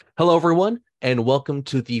Hello, everyone, and welcome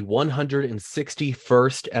to the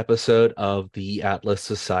 161st episode of the Atlas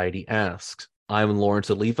Society Asks. I'm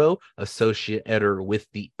Lawrence Olivo, Associate Editor with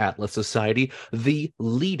the Atlas Society, the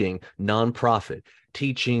leading nonprofit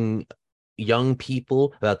teaching young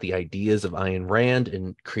people about the ideas of Ayn Rand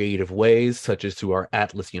in creative ways, such as through our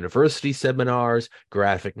Atlas University seminars,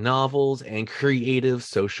 graphic novels, and creative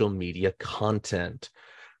social media content.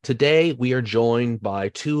 Today, we are joined by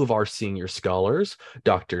two of our senior scholars,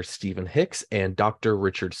 Dr. Stephen Hicks and Dr.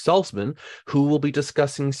 Richard Salsman, who will be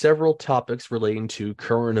discussing several topics relating to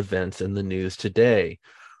current events in the news today.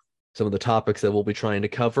 Some of the topics that we'll be trying to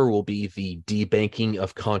cover will be the debanking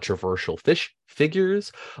of controversial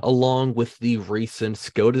figures, along with the recent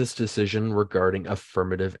SCOTUS decision regarding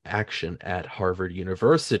affirmative action at Harvard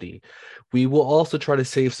University. We will also try to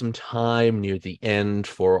save some time near the end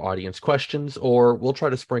for audience questions, or we'll try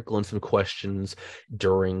to sprinkle in some questions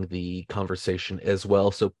during the conversation as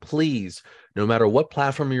well. So please, no matter what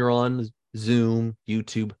platform you're on, Zoom,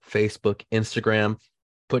 YouTube, Facebook, Instagram,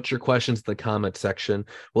 put your questions in the comment section.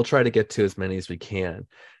 We'll try to get to as many as we can.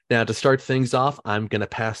 Now, to start things off, I'm going to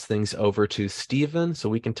pass things over to Stephen so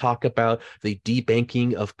we can talk about the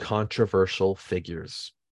debanking of controversial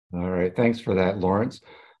figures. All right, thanks for that, Lawrence.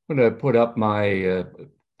 I'm going to put up my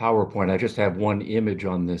PowerPoint. I just have one image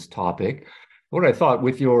on this topic. What I thought,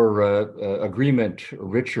 with your agreement,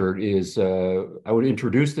 Richard, is I would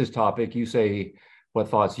introduce this topic. You say what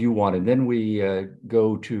thoughts you want, and then we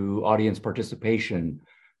go to audience participation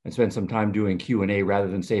and spend some time doing Q&A rather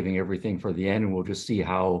than saving everything for the end, and we'll just see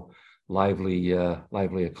how lively a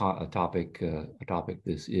topic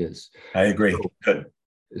this is. I agree. So, good.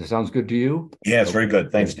 It sounds good to you? Yeah, it's very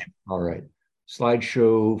good. Thanks, Steve. All right.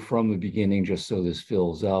 Slideshow from the beginning, just so this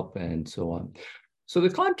fills up and so on. So the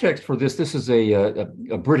context for this is a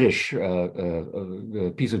British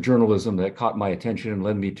piece of journalism that caught my attention and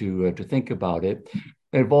led me to think about it.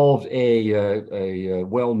 It involved a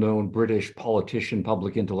well-known British politician,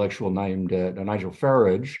 public intellectual named Nigel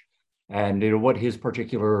Farage. And what his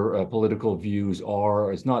particular political views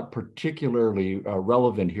are is not particularly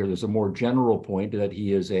relevant here. There's a more general point that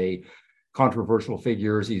he is a controversial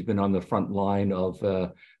figure. He's been on the front line of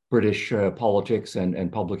British politics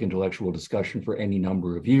and public intellectual discussion for any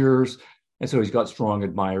number of years. And so he's got strong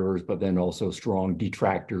admirers, but then also strong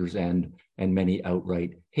detractors and many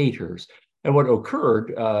outright haters. And what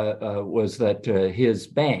occurred was that his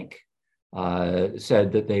bank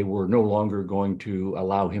said that they were no longer going to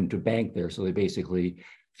allow him to bank there. So they basically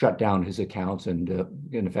shut down his accounts and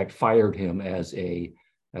in effect fired him as a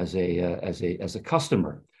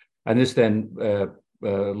customer. And this then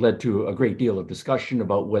led to a great deal of discussion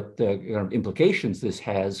about what implications this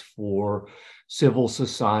has for civil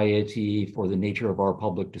society, for the nature of our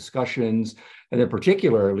public discussions, and then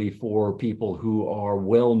particularly for people who are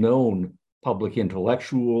well-known public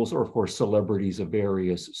intellectuals, or of course celebrities of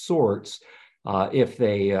various sorts, if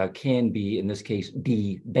they can be, in this case,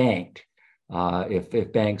 debanked.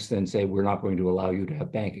 If banks then say, we're not going to allow you to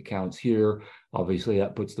have bank accounts here, obviously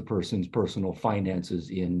that puts the person's personal finances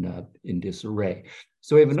in disarray.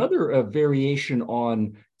 So we have another variation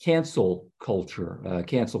on cancel culture.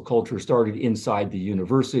 Cancel culture started inside the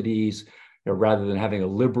universities, rather than having a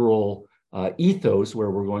liberal ethos where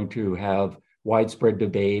we're going to have widespread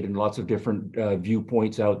debate and lots of different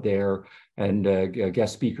viewpoints out there, and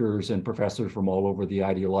guest speakers and professors from all over the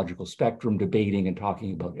ideological spectrum debating and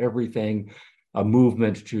talking about everything. A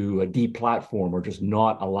movement to deplatform, or just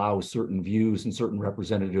not allow certain views and certain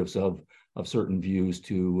representatives of certain views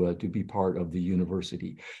to be part of the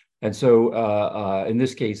university. And so in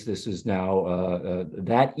this case, this is now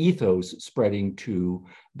that ethos spreading to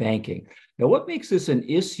banking. Now, what makes this an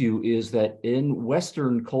issue is that in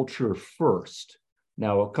Western culture first,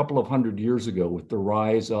 now a couple of hundred years ago, with the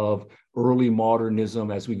rise of early modernism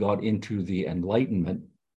as we got into the Enlightenment,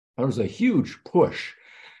 there was a huge push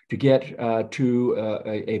to get to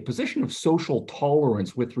a position of social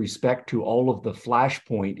tolerance with respect to all of the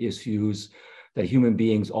flashpoint issues that human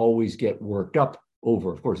beings always get worked up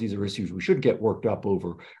over. Of course, these are issues we should get worked up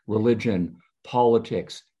over: religion,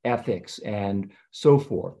 politics, ethics, and so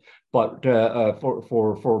forth. But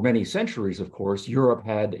for many centuries, of course, Europe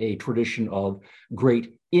had a tradition of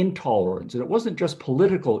great intolerance. And it wasn't just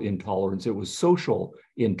political intolerance, it was social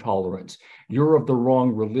intolerance. You're of the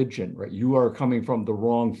wrong religion, right? You are coming from the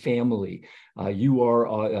wrong family. You are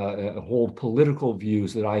hold political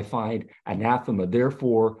views that I find anathema.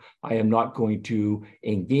 Therefore, I am not going to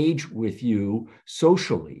engage with you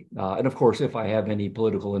socially. And of course, if I have any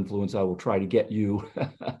political influence, I will try to get you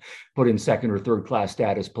put in second or third class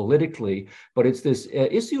status politically. But it's this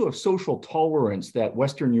issue of social tolerance that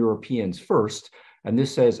Western Europeans first, And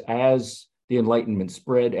this says, as the Enlightenment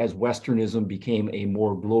spread, as Westernism became a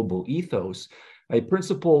more global ethos, a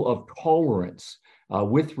principle of tolerance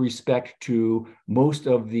with respect to most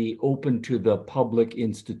of the open to the public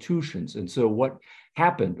institutions. And so what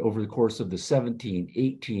happened over the course of the 17,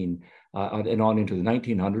 18, and on into the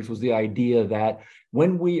 1900s was the idea that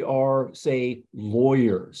when we are, say,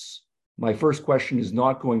 lawyers, my first question is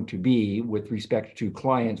not going to be with respect to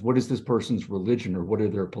clients, what is this person's religion or what are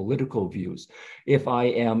their political views? If I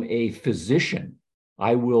am a physician,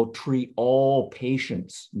 I will treat all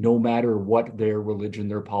patients, no matter what their religion,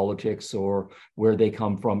 their politics, or where they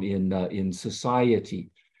come from in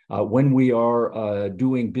society. When we are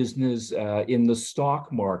doing business in the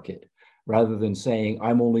stock market, rather than saying,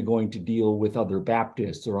 I'm only going to deal with other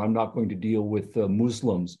Baptists or I'm not going to deal with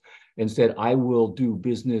Muslims. Instead, I will do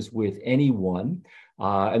business with anyone.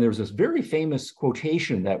 And there's this very famous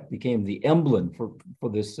quotation that became the emblem for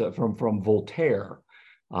this from Voltaire.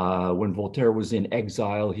 When Voltaire was in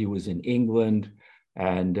exile, he was in England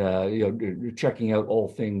and checking out all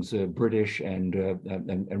things British and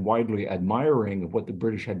widely admiring of what the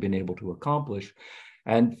British had been able to accomplish.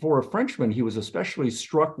 And for a Frenchman, he was especially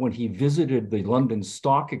struck when he visited the London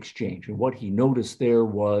Stock Exchange. And what he noticed there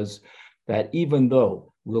was that even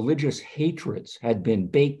though religious hatreds had been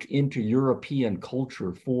baked into European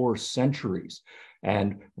culture for centuries,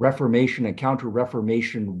 and Reformation and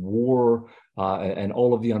Counter-Reformation war and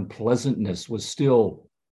all of the unpleasantness was still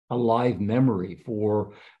a live memory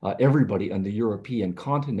for everybody on the European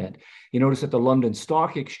continent. You notice at the London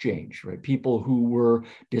Stock Exchange, right, people who were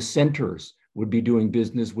dissenters would be doing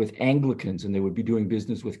business with Anglicans, and they would be doing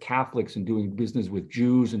business with Catholics and doing business with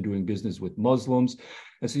Jews and doing business with Muslims.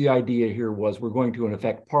 And so the idea here was we're going to, in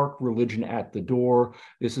effect, park religion at the door.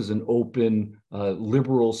 This is an open,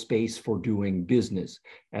 liberal space for doing business.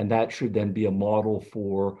 And that should then be a model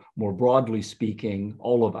for, more broadly speaking,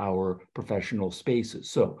 all of our professional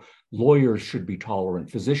spaces. So lawyers should be tolerant.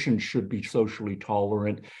 Physicians should be socially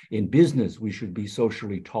tolerant. In business, we should be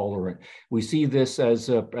socially tolerant. We see this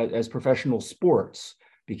as professional sports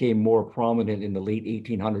became more prominent in the late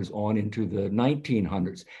 1800s on into the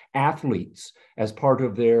 1900s. Athletes, as part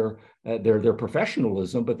of their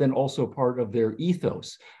professionalism, but then also part of their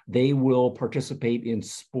ethos, they will participate in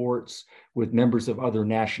sports with members of other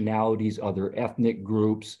nationalities, other ethnic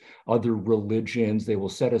groups, other religions. They will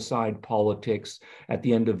set aside politics. At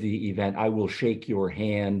the end of the event, I will shake your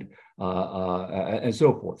hand, and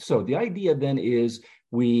so forth. So the idea then is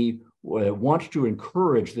we want to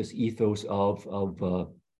encourage this ethos of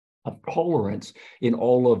tolerance in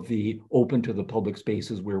all of the open to the public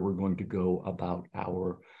spaces where we're going to go about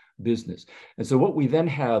our business. And so what we then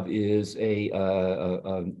have is a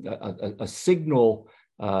signal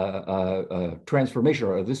transformation,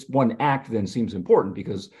 or this one act then seems important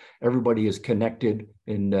because everybody is connected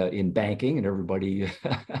in banking, and everybody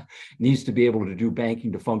needs to be able to do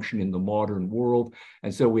banking to function in the modern world.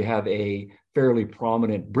 And so we have a fairly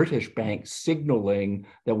prominent British bank signaling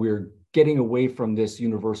that we're getting away from this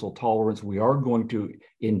universal tolerance. We are going to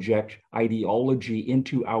inject ideology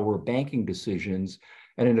into our banking decisions.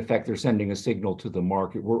 And in effect, they're sending a signal to the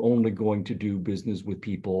market. We're only going to do business with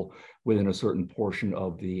people within a certain portion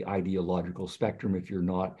of the ideological spectrum. If you're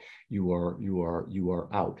not, you are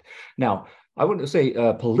out. Now, I want to say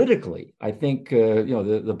politically, I think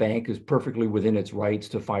the bank is perfectly within its rights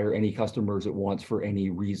to fire any customers it wants for any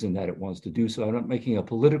reason that it wants to do so. I'm not making a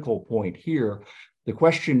political point here. The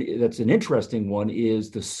question that's an interesting one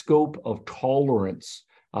is the scope of tolerance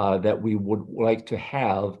that we would like to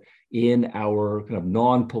have in our kind of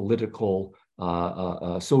non-political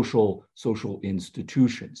social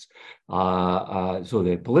institutions. So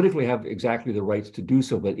they politically have exactly the rights to do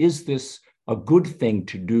so, but is this a good thing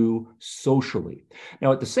to do socially?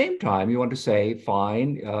 Now, at the same time, you want to say,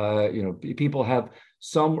 fine, people have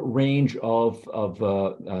some range of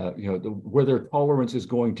where their tolerance is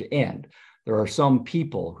going to end. There are some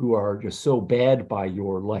people who are just so bad by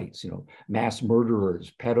your lights, mass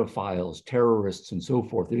murderers, pedophiles, terrorists, and so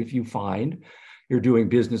forth, that if you find you're doing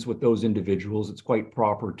business with those individuals, it's quite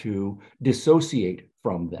proper to dissociate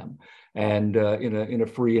from them. And in a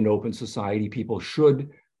free and open society, people should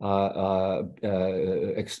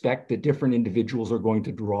expect that different individuals are going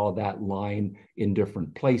to draw that line in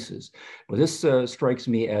different places. But this strikes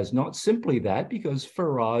me as not simply that, because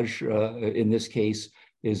Farage, in this case,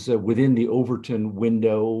 is within the Overton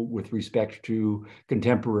window with respect to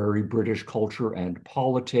contemporary British culture and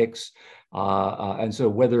politics. And so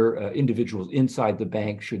whether individuals inside the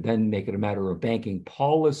bank should then make it a matter of banking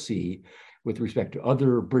policy with respect to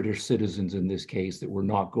other British citizens in this case that we're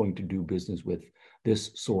not going to do business with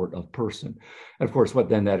this sort of person. And of course, what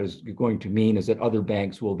then that is going to mean is that other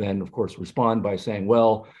banks will then, of course, respond by saying,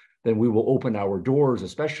 well, then we will open our doors,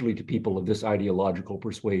 especially to people of this ideological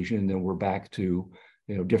persuasion, and then we're back to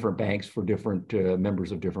different banks for different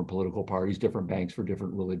members of different political parties, different banks for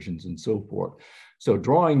different religions, and so forth. So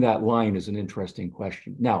drawing that line is an interesting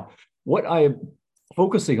question. Now, what I am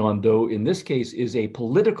focusing on, though, in this case is a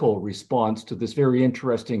political response to this very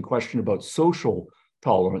interesting question about social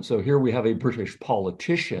tolerance. So here we have a British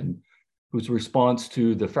politician whose response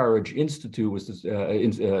to the Farage Institute was this,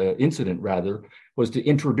 incident was to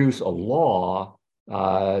introduce a law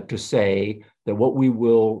to say that what we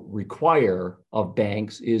will require of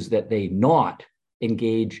banks is that they not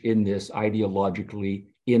engage in this ideologically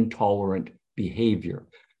intolerant behavior.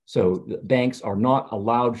 So banks are not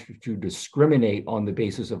allowed to discriminate on the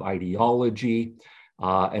basis of ideology.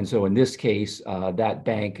 And so in this case, that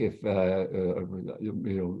bank, if it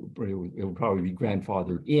will probably be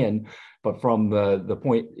grandfathered in, but from the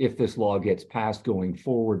point, if this law gets passed going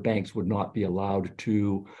forward, banks would not be allowed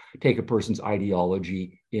to take a person's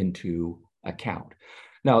ideology into account.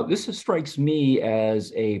 Now, this strikes me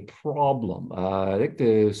as a problem. I think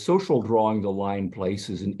the social drawing the line place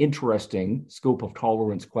is an interesting scope of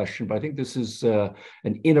tolerance question, but I think this is an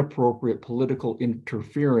inappropriate political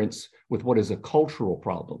interference with what is a cultural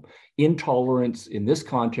problem. Intolerance in this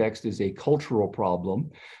context is a cultural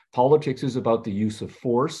problem. Politics is about the use of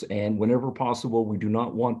force, and whenever possible, we do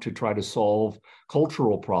not want to try to solve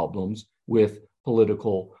cultural problems with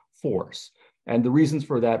political force. And the reasons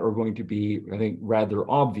for that are going to be, I think, rather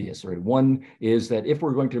obvious, right? One is that if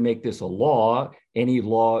we're going to make this a law, any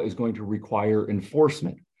law is going to require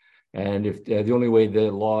enforcement. And if the only way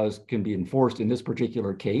the laws can be enforced in this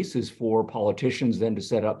particular case is for politicians then to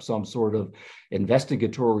set up some sort of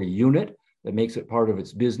investigatory unit that makes it part of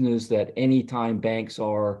its business that anytime banks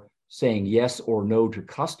are saying yes or no to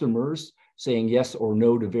customers, saying yes or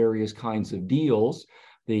no to various kinds of deals,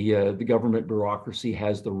 the government bureaucracy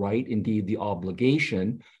has the right, indeed the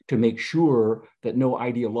obligation, to make sure that no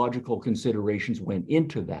ideological considerations went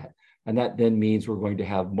into that. And that then means we're going to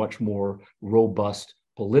have much more robust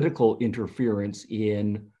political interference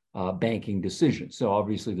in banking decisions. So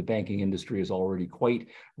obviously the banking industry is already quite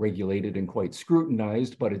regulated and quite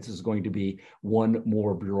scrutinized, but it is going to be one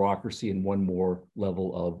more bureaucracy and one more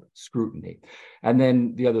level of scrutiny. And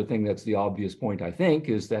then the other thing that's the obvious point, I think,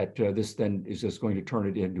 is that this then is just going to turn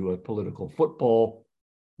it into a political football,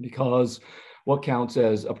 because what counts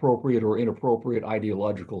as appropriate or inappropriate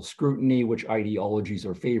ideological scrutiny, which ideologies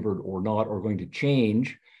are favored or not, are going to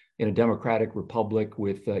change in a democratic republic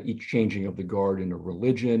with each changing of the guard in a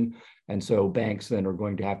religion. And so banks then are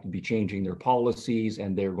going to have to be changing their policies,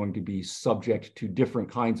 and they're going to be subject to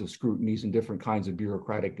different kinds of scrutinies and different kinds of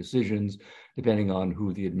bureaucratic decisions, depending on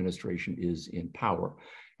who the administration is in power.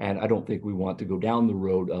 And I don't think we want to go down the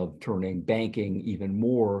road of turning banking even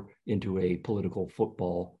more into a political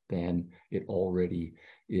football than it already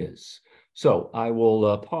is. So I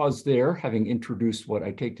will pause there, having introduced what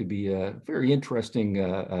I take to be a very interesting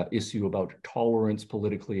issue about tolerance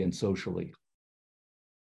politically and socially.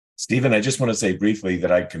 Stephen, I just want to say briefly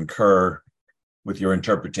that I concur with your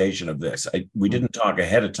interpretation of this. We didn't talk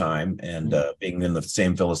ahead of time, and being in the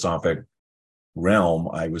same philosophic realm,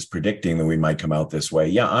 I was predicting that we might come out this way.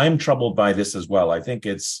 Yeah, I'm troubled by this as well. I think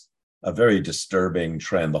it's a very disturbing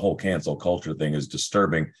trend. The whole cancel culture thing is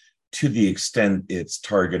disturbing to the extent it's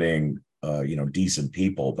targeting decent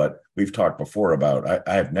people. But we've talked before about,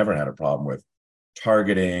 I have never had a problem with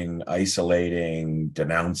targeting, isolating,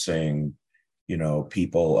 denouncing,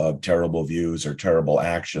 people of terrible views or terrible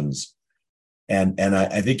actions. And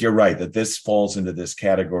I think you're right that this falls into this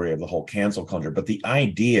category of the whole cancel culture. But the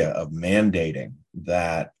idea of mandating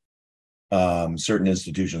that certain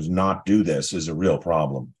institutions not do this is a real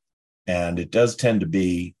problem. And it does tend to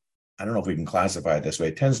be, I don't know if we can classify it this way,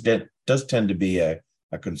 it does tend to be a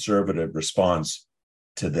conservative response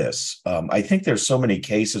to this. I think there's so many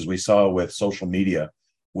cases we saw with social media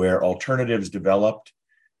where alternatives developed.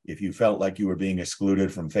 If you felt like you were being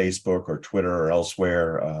excluded from Facebook or Twitter or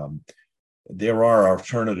elsewhere, there are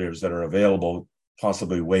alternatives that are available,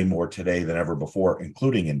 possibly way more today than ever before,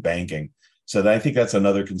 including in banking. So I think that's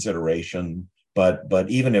another consideration. But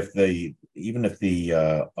even if the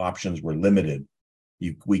options were limited,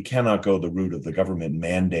 we cannot go the route of the government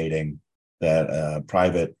mandating that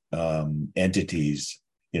private entities,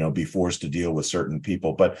 be forced to deal with certain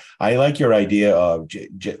people. But I like your idea of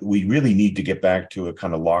we really need to get back to a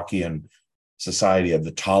kind of Lockean society of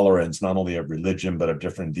the tolerance, not only of religion, but of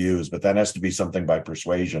different views. But that has to be something by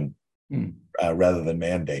persuasion rather than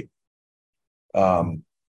mandate.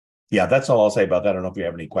 Yeah, that's all I'll say about that. I don't know if you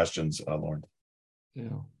have any questions, Lauren.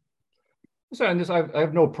 Yeah. So, and this, I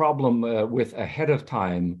have no problem with ahead of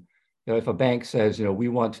time. If a bank says, we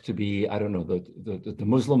want to be, I don't know, the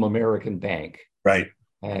Muslim American bank, Right.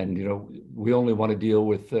 and we only want to deal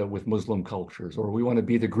with Muslim cultures, or we want to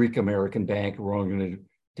be the Greek American bank. We're only going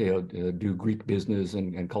to do Greek business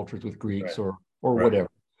and cultures with Greeks, Right. or Right. whatever.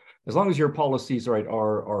 As long as your policies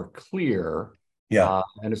are clear, Yeah.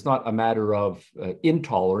 and it's not a matter of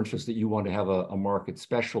intolerance, just that you want to have a market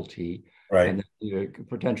specialty. Right. And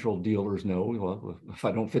potential dealers know, well, if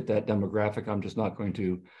I don't fit that demographic, I'm just not going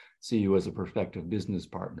to see you as a prospective business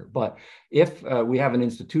partner. But if we have an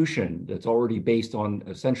institution that's already based on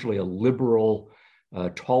essentially a liberal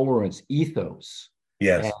tolerance ethos,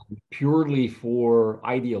 Yes. and purely for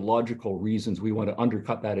ideological reasons, we want to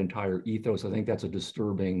undercut that entire ethos, I think that's a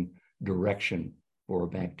disturbing direction for a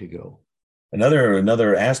bank to go.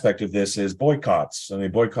 Another aspect of this is boycotts. I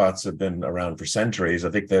mean, boycotts have been around for centuries. I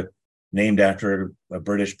think that named after a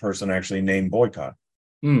British person actually named boycott.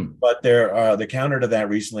 But the counter to that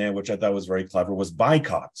recently, which I thought was very clever, was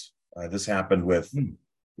boycotts. This happened with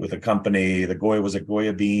a company,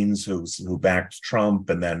 Goya Beans, who backed Trump,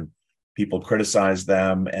 and then people criticized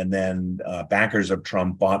them, and then backers of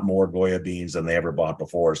Trump bought more Goya beans than they ever bought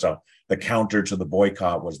before. So the counter to the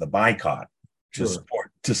boycott was the boycott to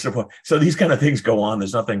support. So these kind of things go on.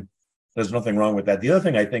 There's nothing wrong with that. The other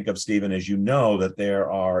thing I think of, Stephen, is that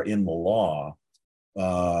there are in the law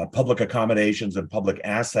public accommodations and public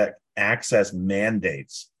access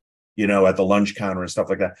mandates, at the lunch counter and stuff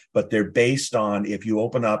like that. But they're based on if you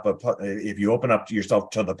open up yourself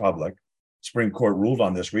to the public. Supreme Court ruled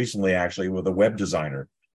on this recently, actually, with a web designer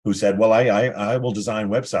who said, well, I will design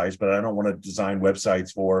websites, but I don't want to design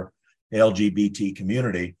websites for the LGBT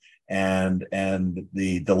community. And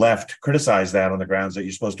the left criticized that on the grounds that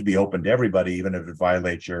you're supposed to be open to everybody, even if it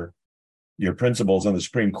violates your principles. And the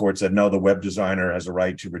Supreme Court said, no, the web designer has a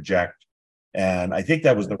right to reject. And I think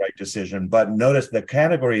that was the right decision. But notice the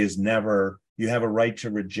category is never, you have a right to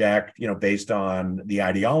reject, based on the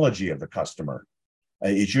ideology of the customer.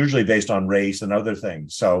 It's usually based on race and other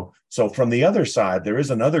things. So from the other side, there is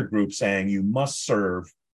another group saying you must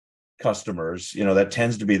serve customers, that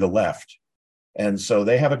tends to be the left. And so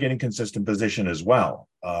they have a inconsistent position as well.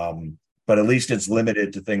 But at least it's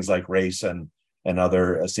limited to things like race and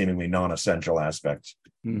other seemingly non-essential aspects.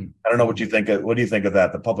 I don't know what you think. What do you think of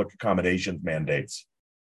that? The public accommodations mandates.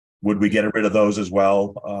 Would we get rid of those as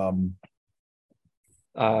well?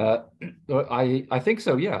 I think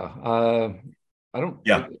so. Yeah. I don't.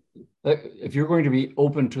 Yeah. If you're going to be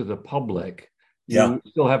open to the public, you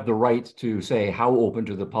still have the right to say how open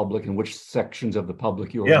to the public and which sections of the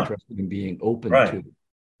public you're interested in being open to.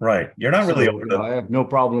 Right. You're not really open to. I have no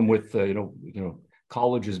problem with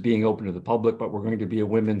colleges being open to the public, but we're going to be a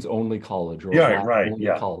women's only college or only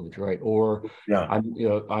college, right? Or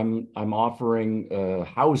I'm offering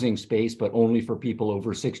housing space, but only for people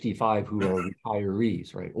over 65 who are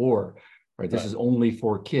retirees, right? Or this is only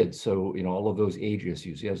for kids. So, all of those age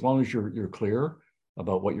issues. As long as you're clear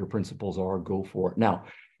about what your principles are, go for it. Now,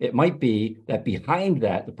 it might be that behind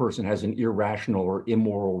that, the person has an irrational or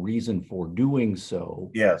immoral reason for doing so.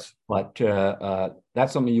 Yes. But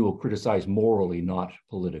that's something you will criticize morally, not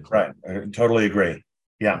politically. Right. I totally agree.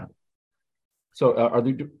 Yeah. So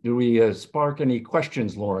do we spark any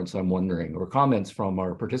questions, Lawrence, I'm wondering, or comments from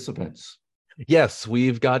our participants? Yes,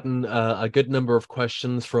 we've gotten a good number of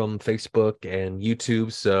questions from Facebook and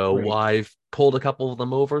YouTube, so I've pulled a couple of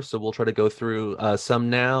them over, so we'll try to go through some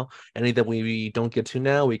now. Any that we don't get to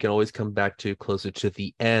now, we can always come back to closer to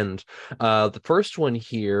the end. The first one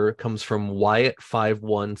here comes from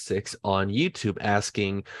Wyatt516 on YouTube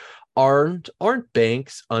asking, aren't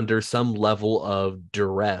banks under some level of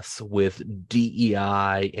duress with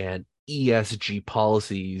DEI and ESG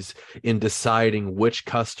policies in deciding which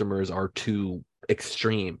customers are too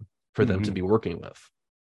extreme for them to be working with?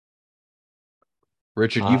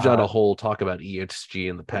 Richard, you've done a whole talk about ESG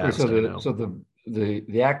in the past. So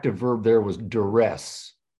the active verb there was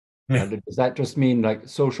duress. Does that just mean like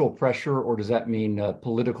social pressure, or does that mean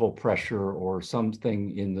political pressure, or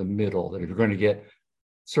something in the middle? That if you're going to get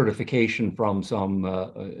certification from some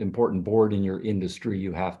important board in your industry,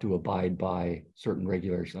 you have to abide by certain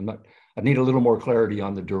regulations. I need a little more clarity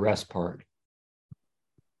on the duress part.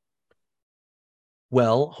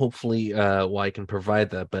 Well, hopefully I can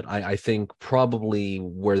provide that, but I think probably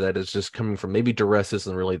where that is just coming from, maybe duress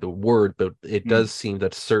isn't really the word, but it does seem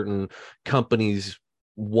that certain companies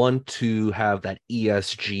want to have that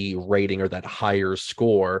ESG rating or that higher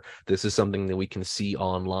score. This is something that we can see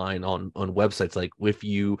online on websites. Like if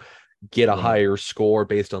you get a higher score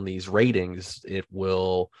based on these ratings, it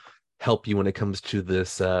will help you when it comes to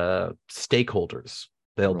this stakeholders.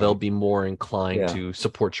 They'll be more inclined to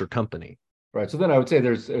support your company. Right. So then I would say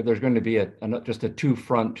there's going to be just a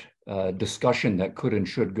two-front discussion that could and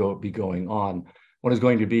should be going on. One is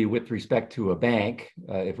going to be with respect to a bank,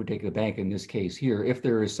 if we take the bank in this case here, if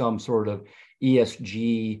there is some sort of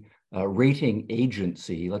ESG rating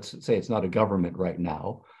agency, let's say it's not a government right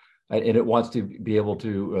now, and it wants to be able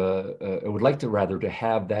to, it would like to rather to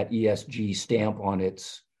have that ESG stamp on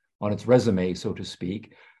its resume, so to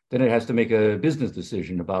speak, then it has to make a business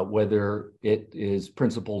decision about whether it is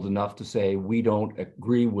principled enough to say, we don't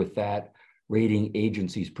agree with that rating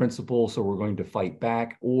agency's principle, so we're going to fight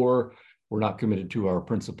back, or we're not committed to our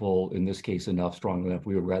principle, in this case, strong enough,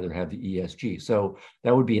 we would rather have the ESG. So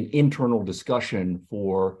that would be an internal discussion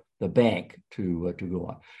for the bank to go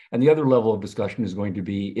on. And the other level of discussion is going to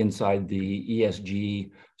be inside the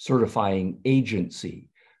ESG certifying agency.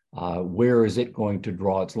 Where is it going to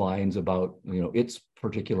draw its lines about its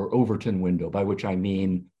particular Overton window, by which I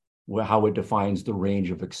mean how it defines the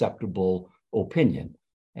range of acceptable opinion.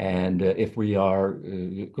 And if we are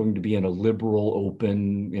going to be in a liberal,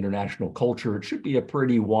 open international culture, it should be a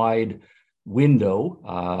pretty wide window,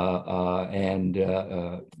 and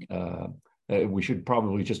we should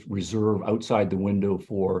probably just reserve outside the window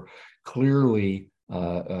for clearly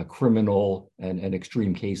criminal and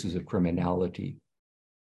extreme cases of criminality.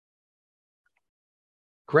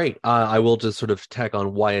 Great. I will just sort of tack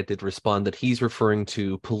on Wyatt did respond that he's referring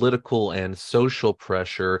to political and social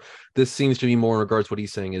pressure. This seems to be more in regards to what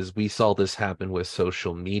he's saying is we saw this happen with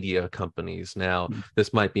social media companies. Now,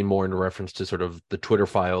 this might be more in reference to sort of the Twitter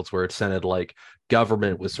files where it sounded like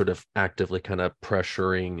government was sort of actively kind of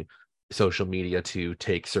pressuring social media to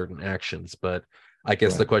take certain actions. But I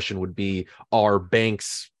guess the question would be, are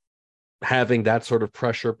banks having that sort of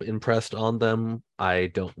pressure impressed on them?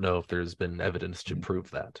 I don't know if there's been evidence to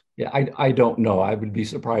prove that. Yeah, I don't know. I would be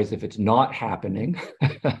surprised if it's not happening,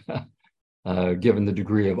 given the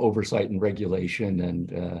degree of oversight and regulation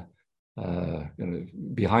and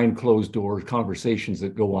behind closed doors conversations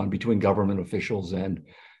that go on between government officials and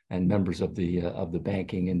members of the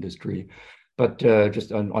banking industry. But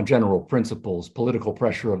just on general principles, political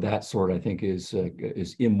pressure of that sort, I think, is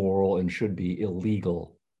immoral and should be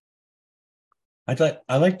illegal. I'd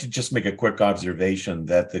like to just make a quick observation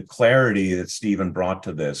that the clarity that Stephen brought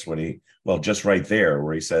to this, just right there,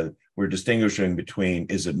 where he said, we're distinguishing between,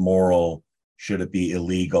 is it moral? Should it be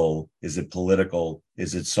illegal? Is it political?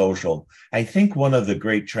 Is it social? I think one of the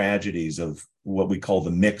great tragedies of what we call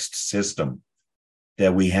the mixed system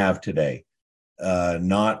that we have today,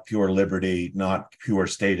 not pure liberty, not pure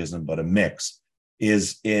statism, but a mix,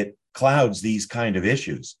 is it clouds these kind of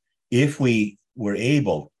issues. If we were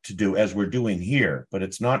able to do, as we're doing here, but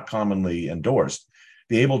it's not commonly endorsed,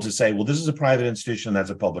 be able to say, well, this is a private institution, that's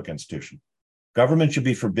a public institution. Government should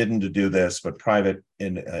be forbidden to do this, but private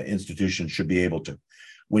institutions should be able to.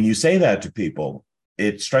 When you say that to people,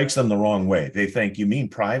 it strikes them the wrong way. They think, you mean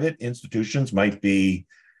private institutions might be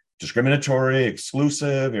discriminatory,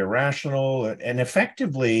 exclusive, irrational, and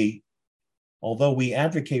effectively, although we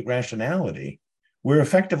advocate rationality, we're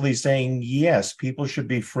effectively saying, yes, people should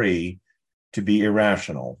be free to be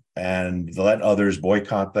irrational and let others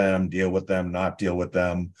boycott them, deal with them, not deal with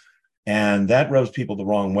them. And that rubs people the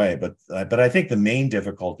wrong way. But I think the main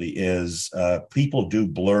difficulty is people do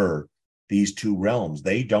blur these two realms.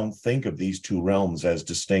 They don't think of these two realms as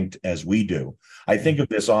distinct as we do. I think of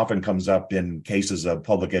this often comes up in cases of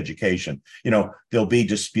public education. There'll be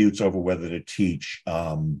disputes over whether to teach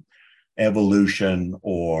evolution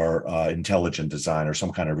or intelligent design or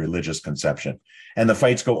some kind of religious conception. And the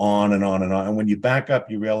fights go on and on and on. And when you back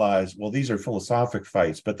up, you realize, well, these are philosophic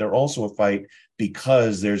fights, but they're also a fight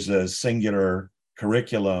because there's a singular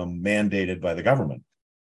curriculum mandated by the government.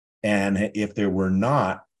 And if there were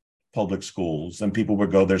not public schools, then people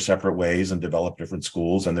would go their separate ways and develop different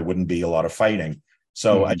schools, and there wouldn't be a lot of fighting.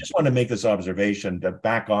 So I just want to make this observation to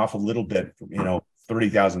back off a little bit,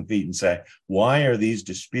 30,000 feet and say, why are these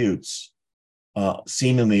disputes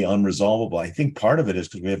seemingly unresolvable? I think part of it is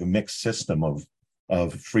because we have a mixed system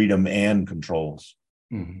of freedom and controls.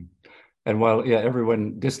 Mm-hmm. And while,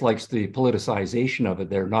 everyone dislikes the politicization of it,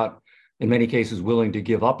 they're not, in many cases, willing to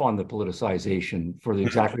give up on the politicization for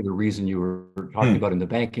exactly the reason you were talking about in the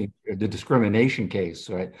banking, the discrimination case,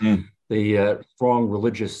 right? The strong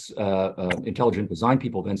religious, intelligent design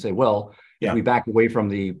people then say, well, if we back away from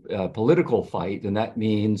the political fight, then that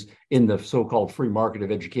means in the so-called free market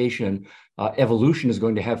of education, evolution is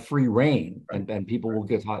going to have free reign, and people will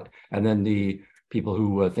get hot. And then the people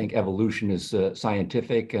who think evolution is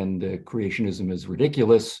scientific and creationism is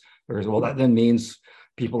ridiculous, well, that then means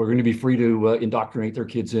people are going to be free to indoctrinate their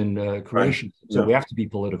kids in creation. Right. So we have to be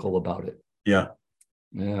political about it. Yeah.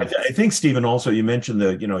 Yeah. I think, Stephen, also you mentioned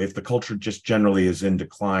that, if the culture just generally is in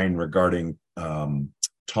decline regarding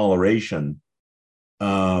toleration,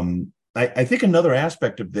 I think another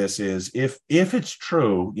aspect of this is if it's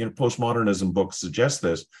true, postmodernism books suggest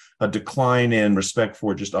this, a decline in respect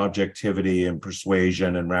for just objectivity and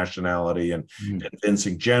persuasion and rationality and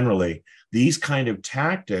convincing generally, these kind of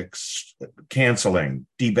tactics, canceling,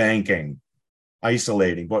 debanking,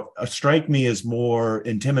 isolating, but strike me as more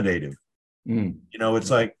intimidative. It's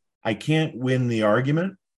like, I can't win the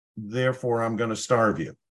argument, therefore I'm going to starve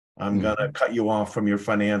you. I'm going to cut you off from your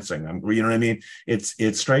financing. You know what I mean?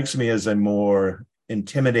 It strikes me as a more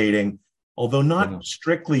intimidating, although not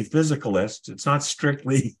strictly physicalist. It's not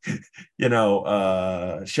strictly,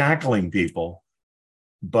 shackling people.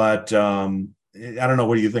 But I don't know.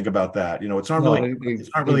 What do you think about that? It's not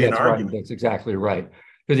really an argument. Right. That's exactly right.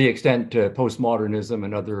 To the extent postmodernism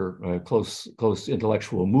and other close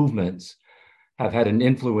intellectual movements have had an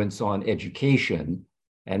influence on education,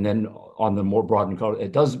 and then on the more broad,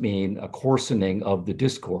 it does mean a coarsening of the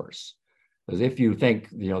discourse. Because if you think,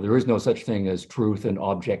 there is no such thing as truth and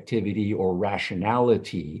objectivity or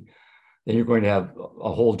rationality, then you're going to have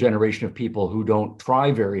a whole generation of people who don't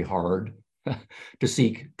try very hard to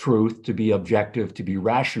seek truth, to be objective, to be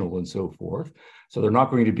rational, and so forth. So they're not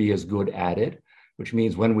going to be as good at it, which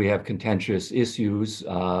means when we have contentious issues,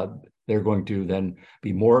 they're going to then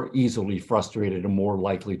be more easily frustrated and more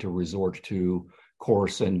likely to resort to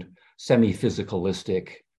coarse and semi-physicalistic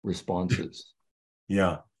responses.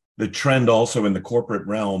 Yeah. The trend also in the corporate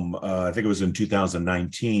realm, I think it was in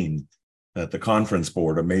 2019, that the conference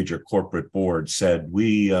board, a major corporate board, said,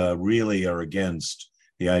 we really are against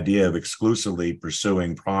the idea of exclusively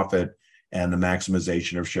pursuing profit and the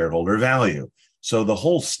maximization of shareholder value. So the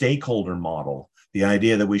whole stakeholder model, the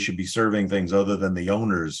idea that we should be serving things other than the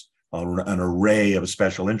owners, an array of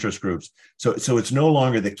special interest groups. So it's no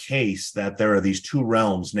longer the case that there are these two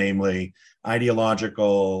realms, namely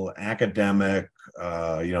ideological, academic,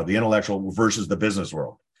 the intellectual versus the business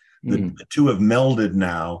world. The two have melded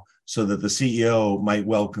now, so that the CEO might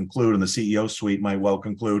well conclude, and the CEO suite might well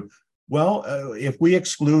conclude, well, if we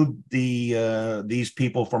exclude these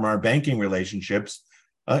people from our banking relationships,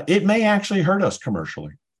 it may actually hurt us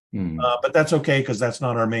commercially. But that's okay, because that's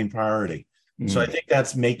not our main priority. So I think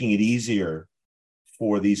that's making it easier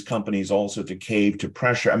for these companies also to cave to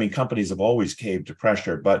pressure. I mean, companies have always caved to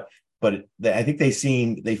pressure, but I think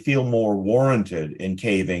they feel more warranted in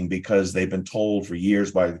caving because they've been told for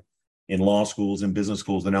years in law schools and business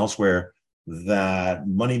schools and elsewhere that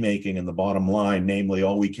money making and the bottom line, namely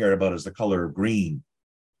all we care about is the color of green,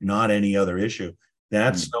 not any other issue.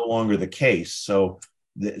 That's no longer the case. So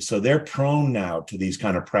they're prone now to these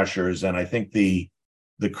kind of pressures, and I think the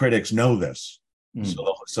critics know this.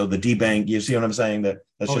 So the debank, you see what I'm saying?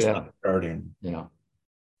 That's not starting. Yeah.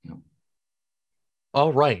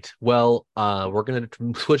 All right. Well, we're going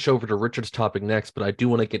to switch over to Richard's topic next, but I do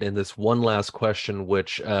want to get in this one last question,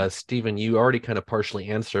 which, Stephen, you already kind of partially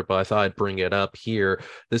answered, but I thought I'd bring it up here.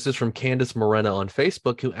 This is from Candace Morena on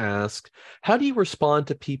Facebook, who asked, how do you respond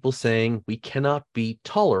to people saying we cannot be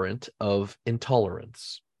tolerant of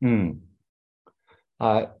intolerance?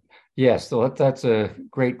 Yes, so that's a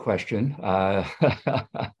great question. And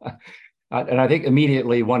I think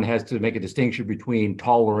immediately one has to make a distinction between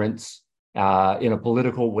tolerance in a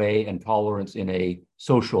political way and tolerance in a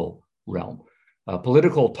social realm.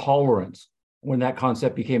 Political tolerance, when that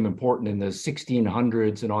concept became important in the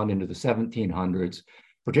 1600s and on into the 1700s,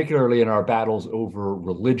 particularly in our battles over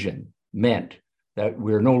religion, meant that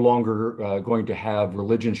we're no longer going to have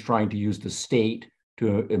religions trying to use the state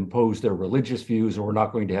to impose their religious views, or we're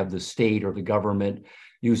not going to have the state or the government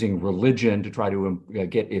using religion to try to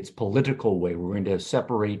get its political way. We're going to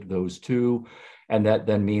separate those two. And that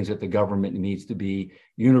then means that the government needs to be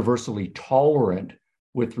universally tolerant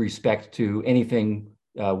with respect to anything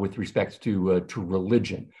with respect to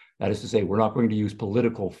religion. That is to say, we're not going to use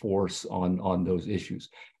political force on those issues.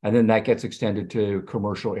 And then that gets extended to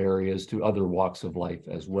commercial areas, to other walks of life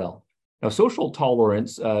as well. Now, social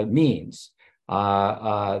tolerance means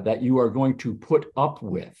that you are going to put up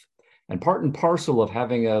with, and part and parcel of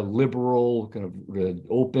having a liberal, kind of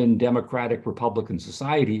open, democratic, Republican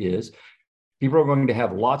society is people are going to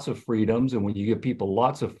have lots of freedoms. And when you give people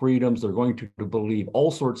lots of freedoms, they're going to believe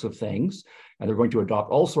all sorts of things, and they're going to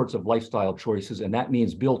adopt all sorts of lifestyle choices. And that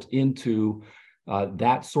means built into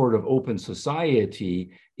that sort of open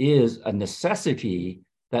society is a necessity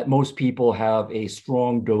that most people have a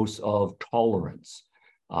strong dose of tolerance.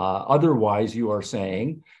 Otherwise, you are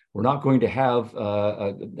saying we're not going to have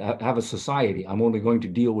a society. I'm only going to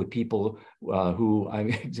deal with people who I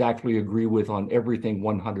exactly agree with on everything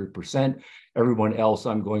 100%. Everyone else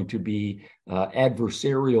I'm going to be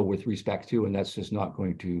adversarial with respect to, and that's just not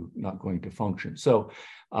going to function. So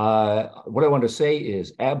what I want to say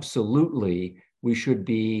is absolutely we should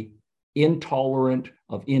be intolerant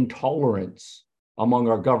of intolerance among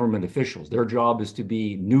our government officials. Their job is to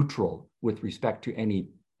be neutral with respect to any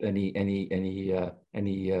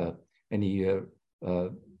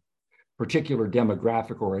particular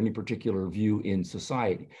demographic or any particular view in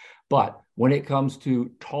society. But when it comes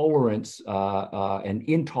to tolerance and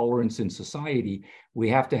intolerance in society, we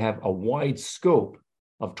have to have a wide scope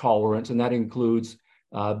of tolerance, and that includes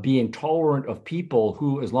being tolerant of people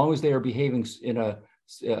who, as long as they are behaving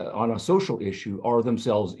on a social issue, are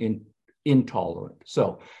themselves intolerant.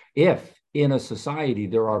 So if in a society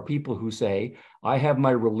there are people who say, I have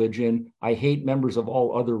my religion, I hate members of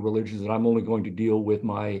all other religions, and I'm only going to deal with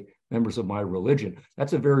my members of my religion,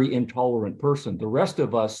 that's a very intolerant person. The rest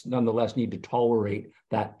of us nonetheless need to tolerate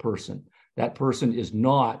that person. That person is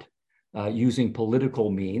not using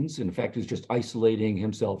political means, in fact, is just isolating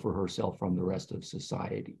himself or herself from the rest of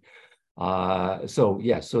society. So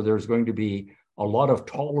there's going to be a lot of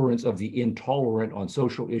tolerance of the intolerant on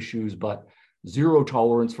social issues, but zero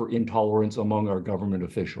tolerance for intolerance among our government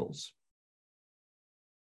officials.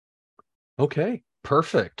 Okay,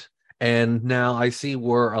 perfect. And now I see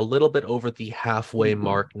we're a little bit over the halfway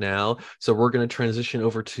mark now. So we're going to transition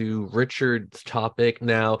over to Richard's topic.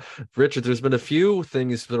 Now, Richard, there's been a few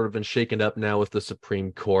things that have been shaken up now with the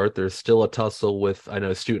Supreme Court. There's still a tussle with, I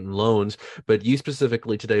know, student loans, but you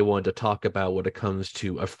specifically today wanted to talk about when it comes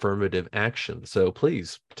to affirmative action. So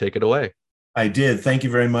please take it away. I did. Thank you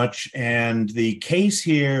very much. And the case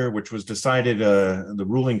here, which was decided, the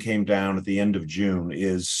ruling came down at the end of June,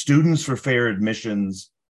 is Students for Fair Admissions.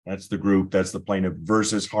 That's the group, that's the plaintiff,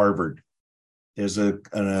 versus Harvard. There's a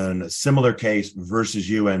similar case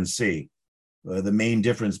versus UNC. The main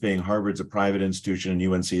difference being Harvard's a private institution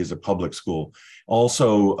and UNC is a public school.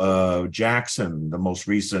 Also, Jackson, the most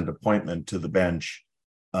recent appointment to the bench,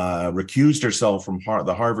 recused herself from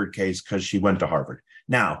the Harvard case because she went to Harvard.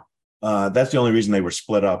 Now, that's the only reason they were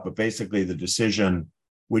split up, but basically the decision,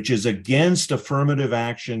 which is against affirmative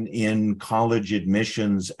action in college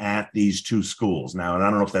admissions at these two schools. Now, and I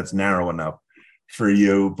don't know if that's narrow enough for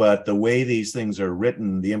you, but the way these things are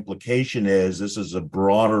written, the implication is this is a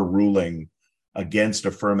broader ruling against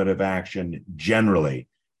affirmative action generally.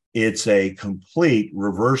 It's a complete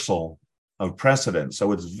reversal of precedent.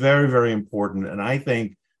 So it's very, very important. And I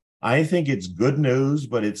think it's good news,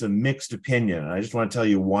 but it's a mixed opinion. And I just want to tell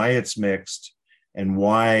you why it's mixed and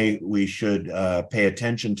why we should pay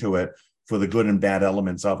attention to it for the good and bad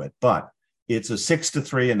elements of it. But it's a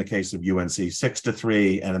 6-3 in the case of UNC,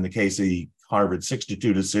 6-3, and in the case of the Harvard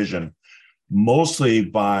 6-2 decision, mostly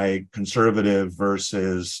by conservative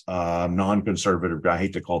versus non-conservative. I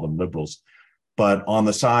hate to call them liberals, but on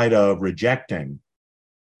the side of rejecting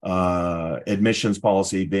admissions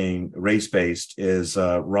policy being race-based is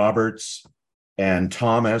Roberts and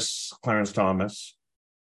Thomas, Clarence Thomas,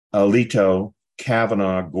 Alito,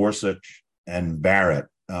 Kavanaugh, Gorsuch, and Barrett.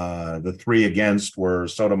 The three against were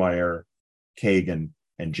Sotomayor, Kagan,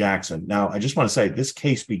 and Jackson. Now, I just want to say this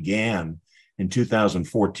case began in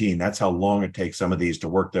 2014. That's how long it takes some of these to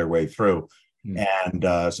work their way through. And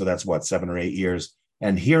so that's what, 7 or 8 years.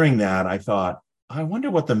 And hearing that, I thought, I wonder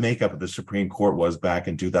what the makeup of the Supreme Court was back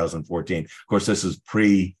in 2014. Of course, this is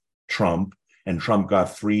pre-Trump, and Trump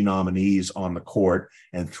got 3 nominees on the court,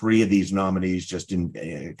 and 3 of these nominees just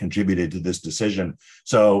contributed to this decision.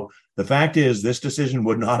 So the fact is, this decision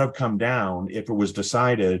would not have come down if it was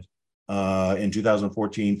decided in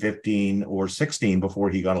 2014, 15, or 16 before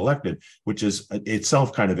he got elected, which is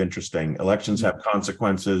itself kind of interesting. Elections have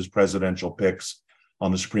consequences. Presidential picks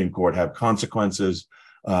on the Supreme Court have consequences.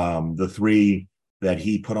 The 3 that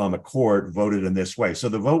he put on the court voted in this way. So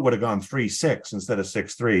the vote would have gone 3-6 instead of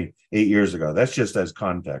 6-3 8 years ago. That's just as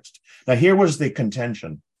context. Now, here was the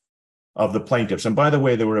contention of the plaintiffs. And by the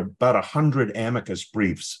way, there were about 100 amicus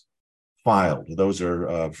briefs filed. Those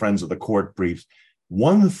are friends of the court briefs.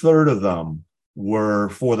 1/3 of them were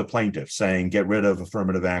for the plaintiffs, saying get rid of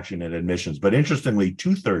affirmative action in admissions. But interestingly,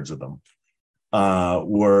 2/3 of them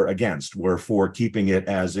were for keeping it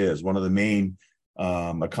as is. One of the main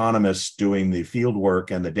economists doing the field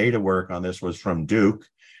work and the data work on this was from Duke,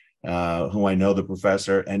 who I know the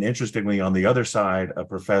professor. And interestingly, on the other side, a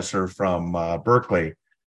professor from Berkeley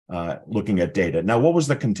looking at data. Now, what was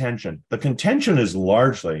the contention? The contention is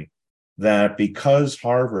largely that because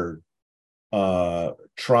Harvard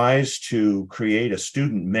tries to create a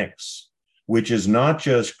student mix, which is not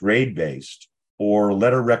just grade-based or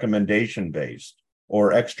letter recommendation-based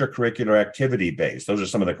or extracurricular activity-based. Those are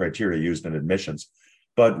some of the criteria used in admissions,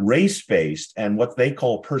 but race-based and what they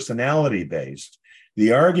call personality-based.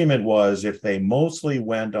 The argument was if they mostly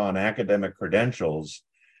went on academic credentials,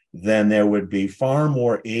 then there would be far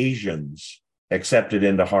more Asians accepted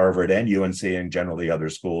into Harvard and UNC and generally other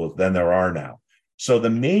schools than there are now. So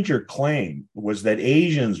the major claim was that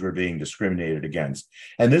Asians were being discriminated against.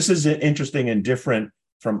 And this is interesting and different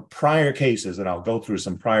from prior cases, and I'll go through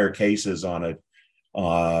some prior cases on it,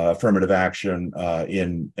 affirmative action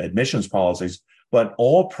in admissions policies, but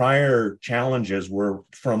all prior challenges were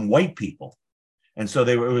from white people. And so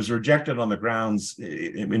it was rejected on the grounds,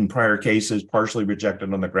 in prior cases, partially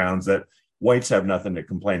rejected on the grounds that whites have nothing to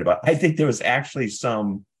complain about. I think there was actually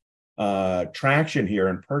some traction here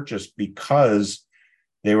and purchase because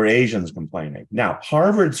they were Asians complaining. Now,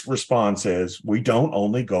 Harvard's response is we don't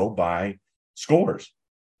only go by scores,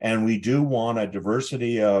 and we do want a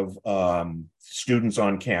diversity of students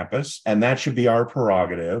on campus, and that should be our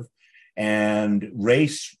prerogative. And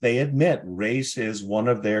race, they admit race is one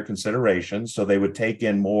of their considerations. So they would take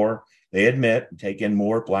in more, they admit, take in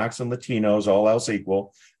more Blacks and Latinos, all else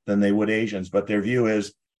equal, than they would Asians. But their view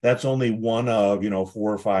is that's only one of, 4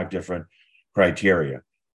 or 5 different criteria.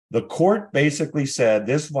 The court basically said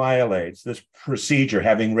this procedure,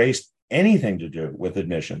 having race anything to do with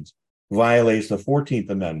admissions, violates the 14th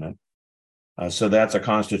Amendment. So that's a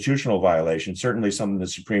constitutional violation, certainly something the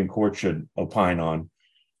Supreme Court should opine on.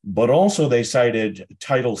 But also they cited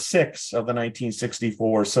Title VI of the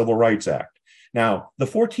 1964 Civil Rights Act. Now, the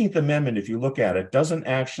 14th Amendment, if you look at it, doesn't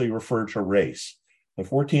actually refer to race. The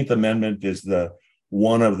 14th Amendment is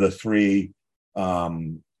one of the 3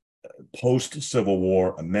 post-Civil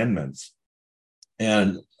War amendments,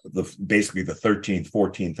 and basically the 13th,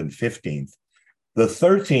 14th, and 15th. The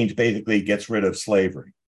 13th basically gets rid of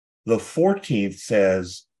slavery. The 14th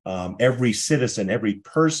says every citizen, every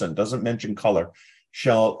person, doesn't mention color,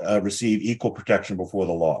 shall receive equal protection before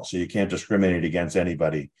the law. So you can't discriminate against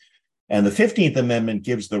anybody. And the 15th Amendment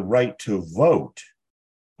gives the right to vote,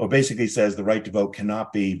 or basically says the right to vote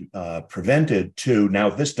cannot be prevented to, now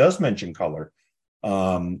this does mention color,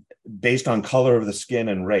 based on color of the skin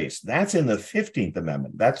and race. That's in the 15th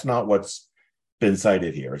Amendment. That's not what's been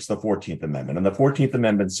cited here. It's the 14th Amendment. And the 14th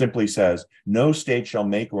Amendment simply says, no state shall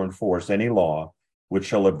make or enforce any law which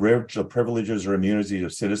shall abridge the privileges or immunities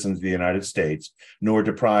of citizens of the United States, nor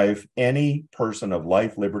deprive any person of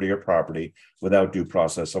life, liberty, or property without due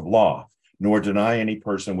process of law, nor deny any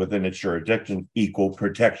person within its jurisdiction equal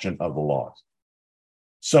protection of the laws.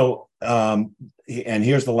 So, and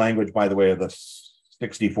here's the language, by the way, of the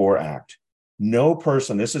 64 Act. No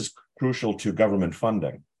person, this is crucial to government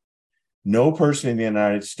funding, no person in the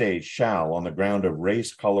United States shall, on the ground of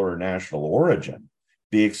race, color, or national origin,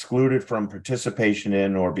 be excluded from participation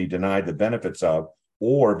in or be denied the benefits of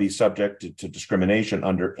or be subjected to discrimination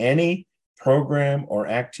under any program or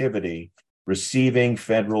activity receiving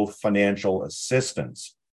federal financial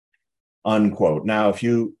assistance, unquote. Now, if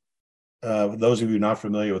you, those of you not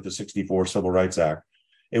familiar with the 64 Civil Rights Act,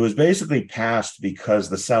 it was basically passed because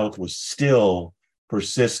the South was still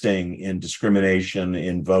persisting in discrimination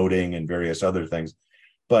in voting and various other things,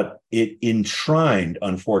 but it enshrined,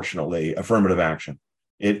 unfortunately, affirmative action.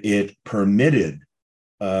 It permitted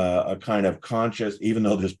a kind of conscious, even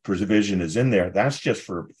though this provision is in there, that's just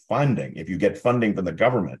for funding. If you get funding from the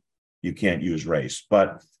government, you can't use race.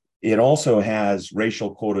 But it also has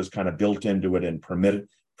racial quotas kind of built into it and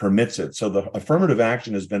permits it. So the affirmative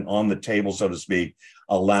action has been on the table, so to speak,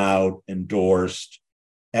 allowed, endorsed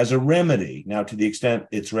as a remedy. Now, to the extent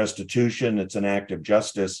it's restitution, it's an act of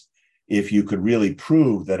justice. If you could really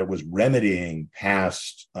prove that it was remedying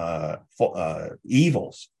past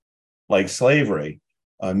evils like slavery,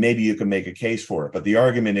 maybe you can make a case for it. But the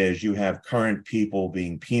argument is you have current people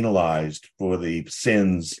being penalized for the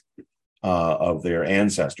sins of their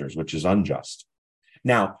ancestors, which is unjust.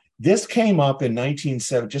 Now, this came up in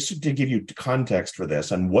 1970, just to give you context for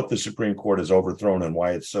this and what the Supreme Court has overthrown and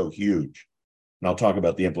why it's so huge. And I'll talk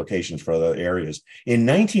about the implications for other areas. In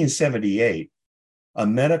 1978, a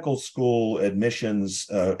medical school admissions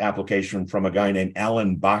application from a guy named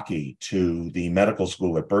Alan Bakke to the medical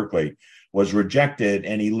school at Berkeley was rejected,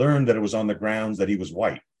 and he learned that it was on the grounds that he was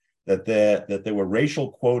white, that there were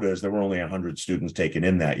racial quotas. There were only 100 students taken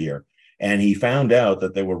in that year. And he found out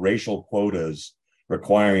that there were racial quotas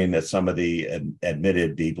requiring that somebody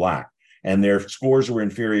admitted be Black, and their scores were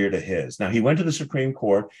inferior to his. Now, he went to the Supreme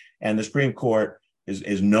Court, and the Supreme Court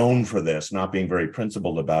is known for this, not being very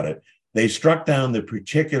principled about it. They struck down the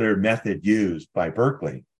particular method used by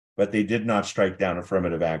Berkeley, but they did not strike down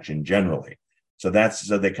affirmative action generally. So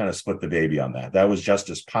they kind of split the baby on that. That was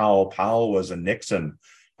Justice Powell. Powell was a Nixon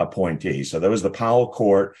appointee. So there was the Powell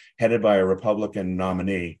court headed by a Republican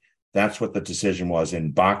nominee. That's what the decision was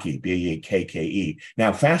in Bakke, B-E-K-K-E.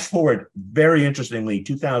 Now, fast forward, very interestingly,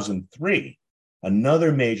 2003,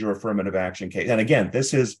 another major affirmative action case. And again,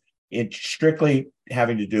 this is strictly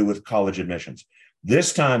having to do with college admissions.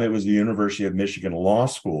 This time it was the University of Michigan Law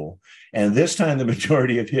School. And this time the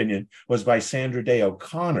majority opinion was by Sandra Day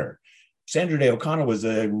O'Connor. Sandra Day O'Connor was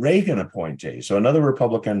a Reagan appointee, so another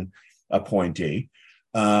Republican appointee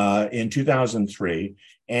in 2003.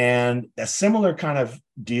 And a similar kind of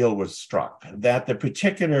deal was struck, that the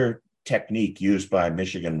particular technique used by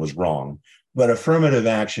Michigan was wrong, but affirmative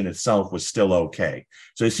action itself was still okay.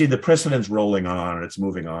 So you see the precedent's rolling on, and it's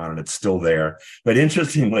moving on, and it's still there. But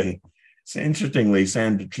interestingly,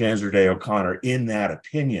 Sandra Day O'Connor, in that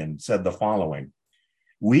opinion, said the following: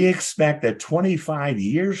 "We expect that 25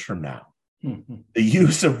 years from now, the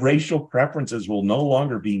use of racial preferences will no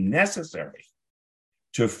longer be necessary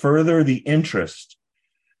to further the interest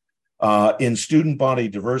in student body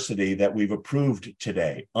diversity that we've approved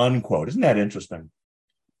today," unquote. Isn't that interesting?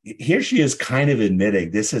 Here she is kind of admitting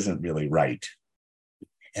this isn't really right.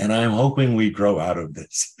 And I'm hoping we grow out of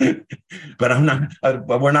this,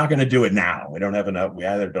 but we're not going to do it now. We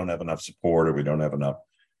either don't have enough support or we don't have enough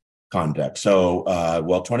context. So,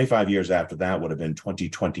 25 years after that would have been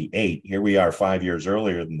 2028. Here we are 5 years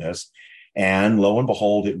earlier than this. And lo and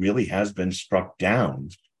behold, it really has been struck down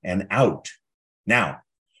and out. Now,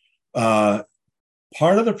 part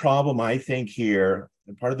of the problem, I think, here,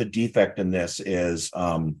 and part of the defect in this is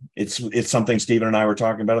it's something Stephen and I were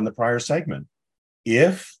talking about in the prior segment.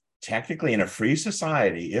 If technically in a free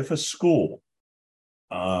society, if a school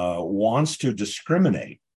wants to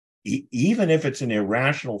discriminate, even if it's an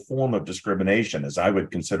irrational form of discrimination, as I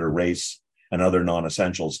would consider race and other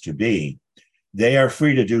non-essentials to be, they are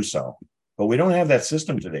free to do so. But we don't have that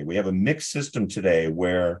system today. We have a mixed system today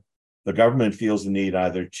where the government feels the need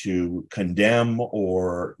either to condemn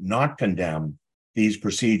or not condemn these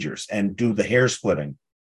procedures and do the hair splitting.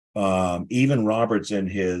 Even Roberts, in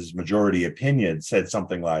his majority opinion, said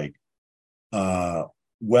something like,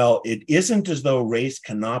 well, it isn't as though race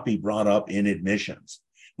cannot be brought up in admissions,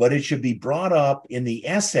 but it should be brought up in the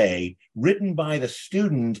essay written by the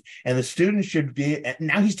student, and the student should be,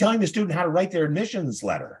 now he's telling the student how to write their admissions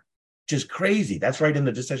letter, which is crazy. That's right in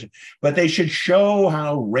the decision. But they should show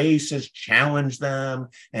how race has challenged them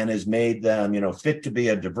and has made them, fit to be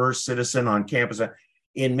a diverse citizen on campus.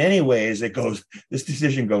 In many ways, this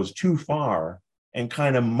decision goes too far and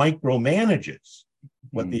kind of micromanages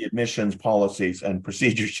what the admissions policies and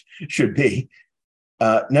procedures should be.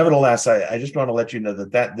 Nevertheless, I just want to let you know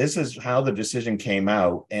that this is how the decision came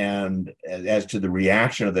out. And as to the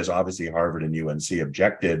reaction of this, obviously Harvard and UNC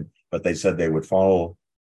objected, but they said they would follow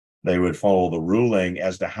the ruling.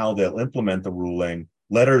 As to how they'll implement the ruling,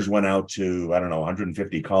 letters went out to,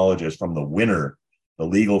 150 colleges from the winner, the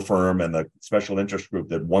legal firm and the special interest group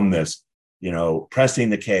that won this, pressing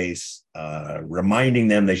the case, reminding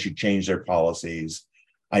them they should change their policies.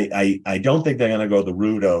 I don't think they're going to go the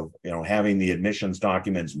route of, having the admissions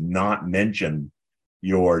documents not mention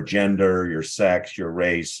your gender, your sex, your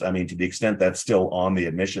race. I mean, to the extent that's still on the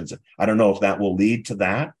admissions, I don't know if that will lead to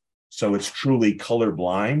that. So it's truly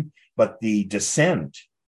colorblind. But the dissent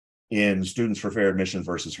in Students for Fair Admissions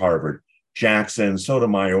versus Harvard, Jackson,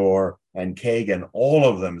 Sotomayor, and Kagan, all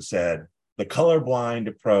of them said the colorblind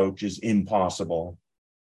approach is impossible.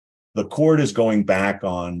 The court is going back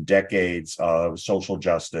on decades of social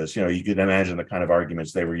justice. You can imagine the kind of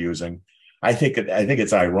arguments they were using. I think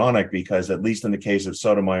it's ironic because, at least in the case of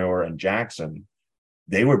Sotomayor and Jackson,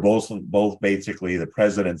 they were both basically the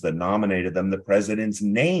presidents that nominated them. The presidents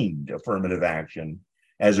named affirmative action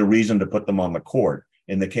as a reason to put them on the court.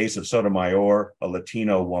 In the case of Sotomayor, a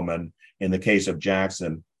Latino woman. In the case of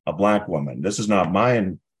Jackson, a Black woman. This is not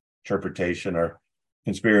my interpretation or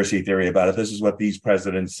conspiracy theory about it. This is what these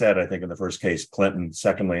presidents said, I think, in the first case, Clinton,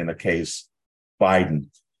 secondly, in the case, Biden.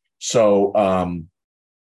 So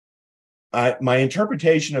my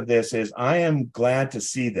interpretation of this is I am glad to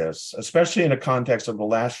see this, especially in the context of the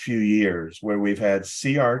last few years where we've had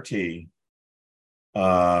CRT,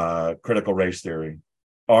 critical race theory,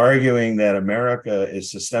 arguing that America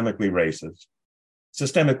is systemically racist.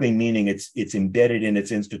 Systemically meaning it's embedded in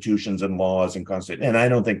its institutions and laws and constitution. And I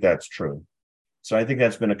don't think that's true. So I think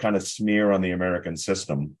that's been a kind of smear on the American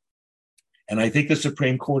system. And I think the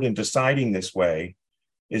Supreme Court, in deciding this way,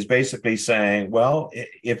 is basically saying, well,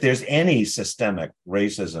 if there's any systemic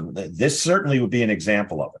racism, this certainly would be an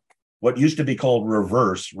example of it. what used to be called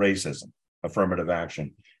reverse racism, affirmative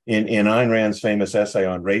action. In Ayn Rand's famous essay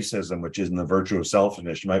on racism, which is in The Virtue of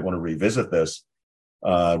Selfishness, you might want to revisit this,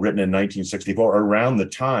 written in 1964, around the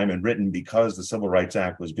time, and written because the Civil Rights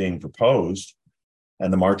Act was being proposed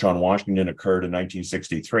and the March on Washington occurred in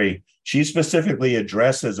 1963. She specifically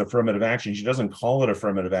addresses affirmative action. She doesn't call it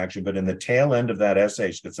affirmative action, but in the tail end of that essay,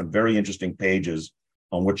 she's got some very interesting pages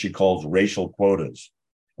on what she calls racial quotas,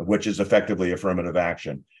 which is effectively affirmative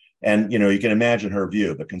action. And, you can imagine her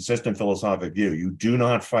view, the consistent philosophic view. You do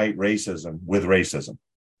not fight racism with racism.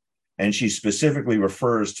 And she specifically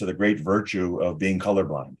refers to the great virtue of being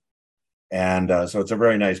colorblind. And so it's a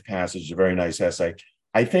very nice passage, a very nice essay.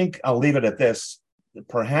 I think I'll leave it at this.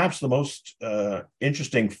 Perhaps the most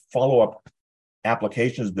interesting follow-up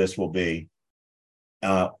applications of this will be,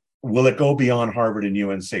 will it go beyond Harvard and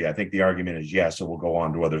UNC? I think the argument is yes, it will go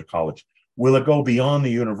on to other colleges. Will it go beyond the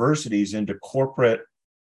universities into corporate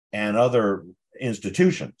and other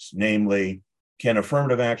institutions? Namely, can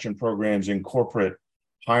affirmative action programs in corporate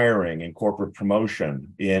hiring and corporate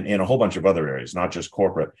promotion in a whole bunch of other areas, not just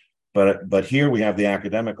corporate, but here we have the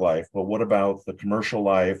academic life, but what about the commercial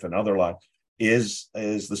life and other life? Is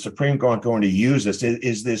the Supreme Court going to use this?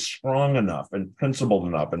 Is this strong enough and principled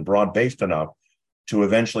enough and broad-based enough to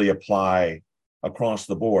eventually apply across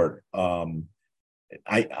the board?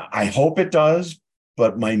 I hope it does,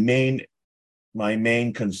 but my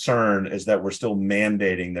main concern is that we're still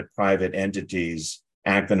mandating that private entities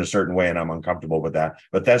act in a certain way, and I'm uncomfortable with that.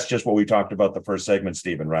 But that's just what we talked about the first segment,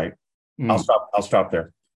 Stephen, right? I'll stop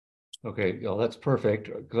there. Okay, well, that's perfect.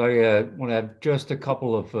 I want to have just a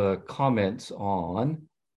couple of comments on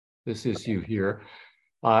this issue here.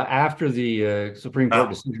 After the Supreme Court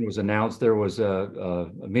decision was announced, there was a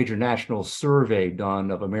major national survey done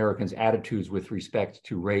of Americans' attitudes with respect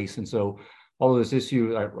to race. And so all of this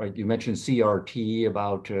issue, right, you mentioned CRT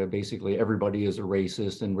about basically everybody is a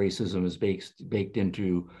racist and racism is baked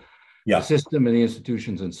into the system and the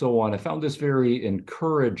institutions and so on. I found this very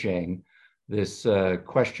encouraging. This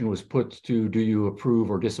question was put to, do you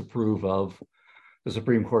approve or disapprove of the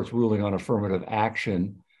Supreme Court's ruling on affirmative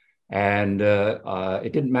action? And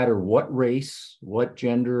it didn't matter what race, what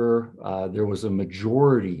gender, there was a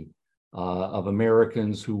majority of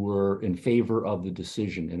Americans who were in favor of the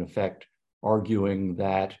decision, in effect, arguing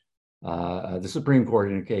that the Supreme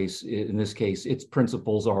Court, in this case, its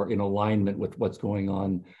principles are in alignment with what's going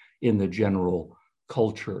on in the general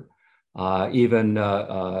culture. Even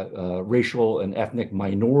racial and ethnic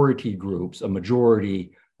minority groups, a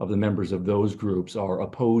majority of the members of those groups are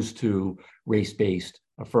opposed to race-based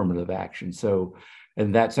affirmative action. So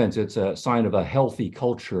in that sense, it's a sign of a healthy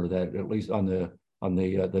culture that, at least on the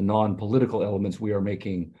non-political elements, we're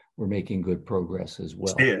making good progress as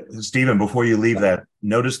well. Stephen, before you leave that,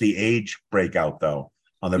 notice the age breakout though.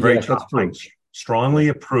 On the very top, I strongly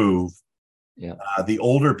approve. Yeah. The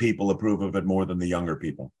older people approve of it more than the younger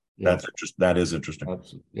people. Yep. That is interesting.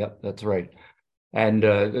 Absolutely. Yep, that's right. And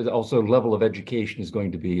also level of education is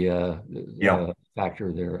going to be a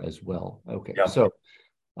factor there as well. Okay, so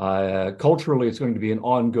culturally, it's going to be an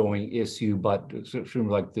ongoing issue, but it seems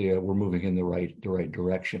like we're moving in the right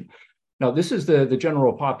direction. Now, this is the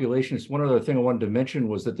general population. One other thing I wanted to mention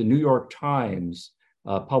was that the New York Times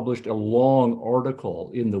published a long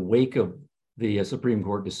article in the wake of the Supreme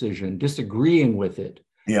Court decision, disagreeing with it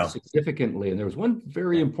significantly. And there was one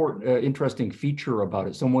very important, interesting feature about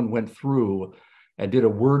it. Someone went through and did a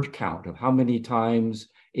word count of how many times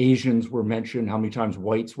Asians were mentioned, how many times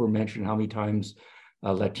whites were mentioned, how many times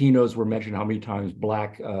Latinos were mentioned, how many times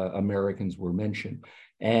Black Americans were mentioned.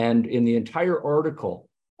 And in the entire article,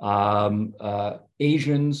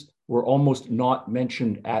 Asians were almost not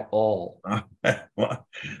mentioned at all.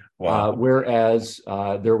 Wow. Whereas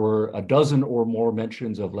there were a dozen or more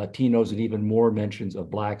mentions of Latinos and even more mentions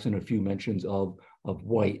of Blacks and a few mentions of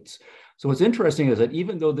whites. So what's interesting is that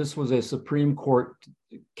even though this was a Supreme Court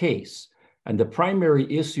case, and the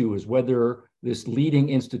primary issue is whether this leading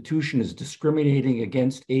institution is discriminating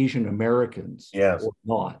against Asian Americans or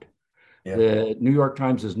not, the New York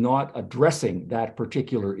Times is not addressing that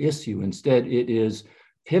particular issue. Instead, it is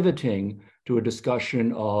pivoting to a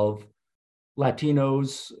discussion of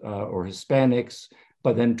Latinos or Hispanics,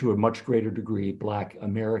 but then to a much greater degree, Black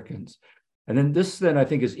Americans. And then this, I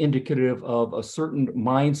think, is indicative of a certain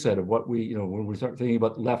mindset of what we, when we start thinking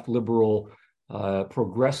about left liberal,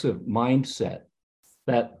 progressive mindset,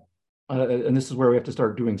 that, and this is where we have to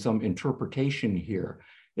start doing some interpretation here.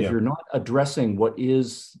 If you're not addressing what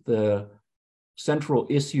is the central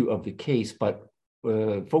issue of the case, but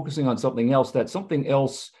focusing on something else, that something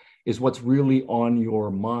else is what's really on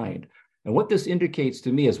your mind. And what this indicates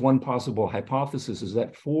to me as one possible hypothesis is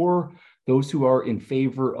that for those who are in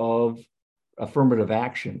favor of affirmative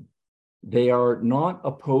action, they are not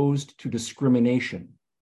opposed to discrimination,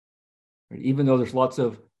 right? Even though there's lots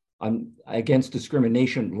of against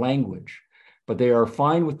discrimination language, but they are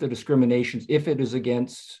fine with the discriminations if it is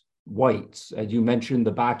against whites. As you mentioned,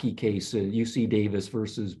 the Bakke case, UC Davis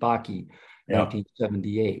versus Bakke,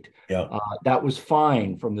 1978. That was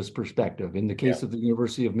fine from this perspective. In the case of the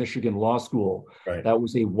University of Michigan Law School, that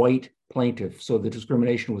was a white plaintiff, so the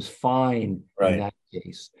discrimination was fine in that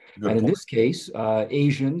case. And in this case,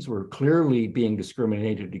 Asians were clearly being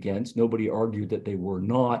discriminated against. Nobody argued that they were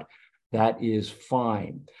not. That is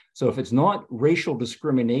fine. So if it's not racial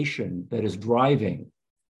discrimination that is driving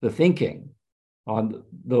the thinking on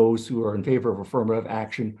those who are in favor of affirmative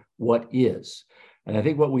action, what is? And I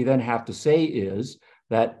think what we then have to say is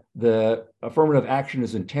that the affirmative action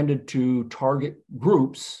is intended to target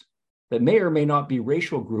groups that may or may not be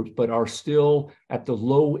racial groups, but are still at the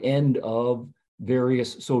low end of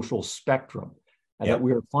various social spectrum. And that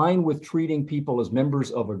we are fine with treating people as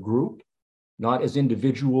members of a group, not as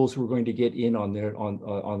individuals who are going to get in on their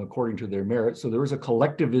on according to their merit. So there is a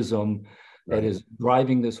collectivism that is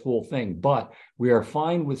driving this whole thing. But we are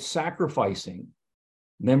fine with sacrificing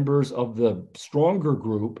members of the stronger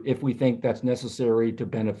group if we think that's necessary to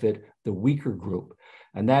benefit the weaker group.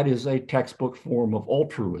 And that is a textbook form of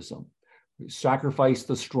altruism. Sacrifice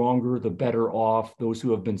the stronger, the better off, those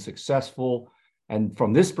who have been successful. And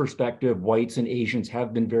from this perspective, whites and Asians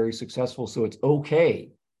have been very successful. So it's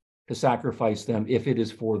okay to sacrifice them if it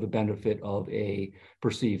is for the benefit of a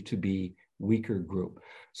perceived to be weaker group.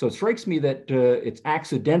 So it strikes me that it's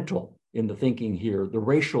accidental in the thinking here, the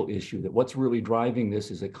racial issue, that what's really driving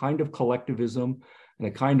this is a kind of collectivism and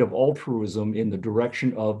a kind of altruism in the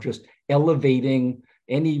direction of just elevating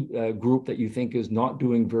any group that you think is not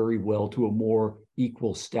doing very well to a more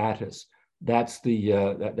equal status. That's the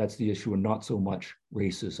issue, and not so much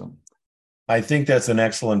racism. I think that's an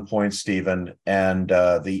excellent point, Stephen. And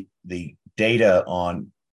the data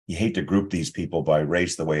on, you hate to group these people by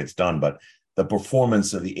race the way it's done, but the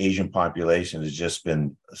performance of the Asian population has just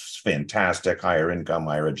been fantastic. Higher income,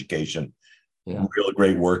 higher education, real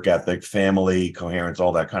great work ethic, family coherence,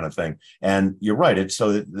 all that kind of thing. And you're right. It's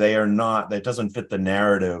so that they are not, that doesn't fit the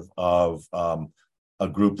narrative of a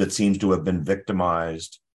group that seems to have been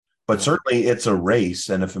victimized. But certainly it's a race.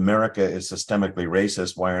 And if America is systemically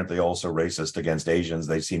racist, why aren't they also racist against Asians?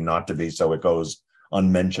 They seem not to be. So it goes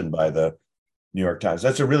unmentioned by the New York Times.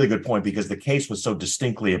 That's a really good point, because the case was so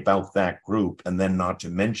distinctly about that group, and then not to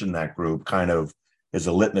mention that group kind of is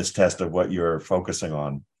a litmus test of what you're focusing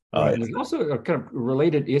on. And there's also kind of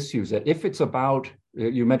related issues that if it's about,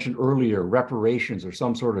 you mentioned earlier, reparations or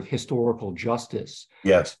some sort of historical justice.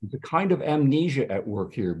 Yes. The kind of amnesia at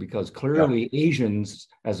work here, because clearly Asians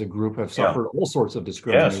as a group have suffered all sorts of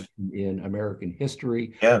discrimination in American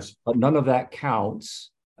history. Yes. But none of that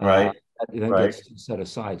counts. Right. It then gets set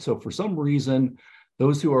aside. So for some reason,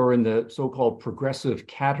 those who are in the so-called progressive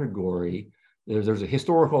category, there's a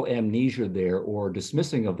historical amnesia there, or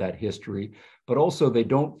dismissing of that history, but also they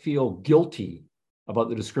don't feel guilty about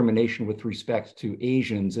the discrimination with respect to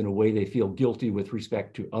Asians in a way they feel guilty with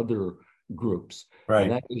respect to other groups. Right.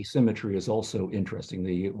 And that asymmetry is also interesting.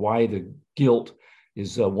 Why the guilt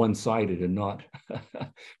is one-sided and not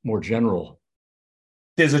more general.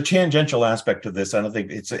 There's a tangential aspect to this. I don't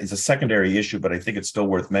think it's a secondary issue, but I think it's still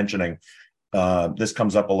worth mentioning. This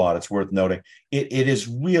comes up a lot. It's worth noting. It is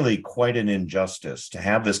really quite an injustice to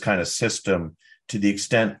have this kind of system, to the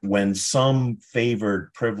extent when some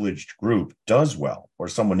favored privileged group does well, or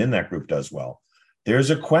someone in that group does well, there's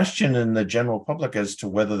a question in the general public as to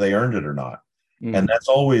whether they earned it or not. And that's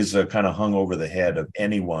always kind of hung over the head of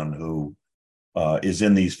anyone who is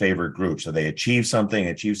in these favored groups. So they achieve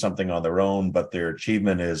something on their own, but their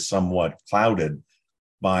achievement is somewhat clouded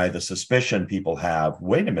by the suspicion people have,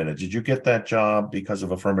 wait a minute, did you get that job because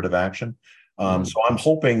of affirmative action? So I'm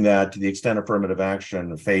hoping that to the extent affirmative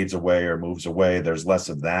action fades away or moves away, there's less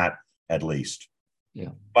of that, at least. Yeah.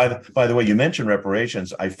 By the way, you mentioned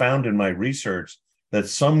reparations. I found in my research that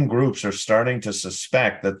some groups are starting to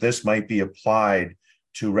suspect that this might be applied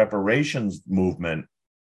to reparations movement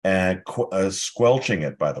and squelching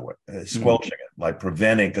it, by the way, squelching it, like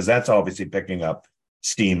preventing, because that's obviously picking up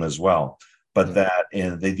steam as well. But that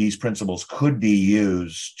these principles could be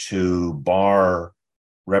used to bar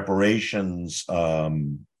reparations,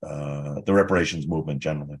 the reparations movement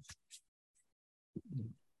generally.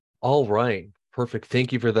 All right. Perfect.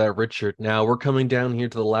 Thank you for that, Richard. Now we're coming down here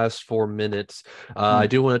to the last 4 minutes. I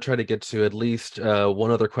do want to try to get to at least one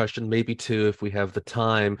other question, maybe two if we have the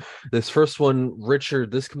time. This first one, Richard,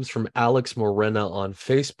 this comes from Alex Morena on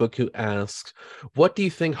Facebook, who asks, what do you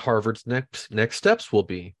think Harvard's next steps will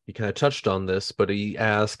be? You kind of touched on this, but he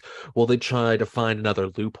asked, will they try to find another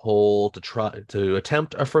loophole to try to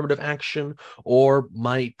attempt affirmative action, or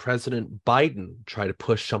might President Biden try to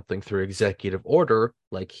push something through executive order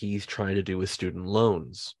like he's trying to do with student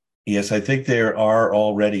loans? Yes, I think there are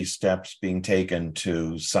already steps being taken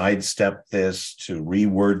to sidestep this, to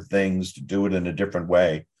reword things, to do it in a different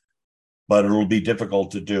way. But it'll be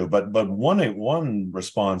difficult to do. But one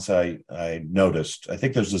response I noticed, I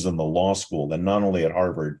think this was in the law school, and not only at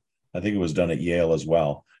Harvard, I think it was done at Yale as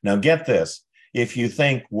well. Now, get this. If you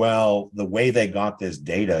think, well, the way they got this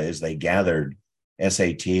data is they gathered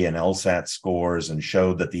SAT and LSAT scores and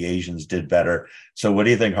showed that the Asians did better. So what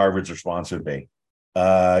do you think Harvard's response would be?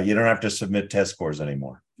 You don't have to submit test scores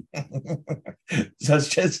anymore. So it's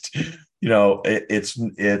just,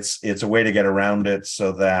 it's a way to get around it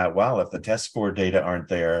so that, well, if the test score data aren't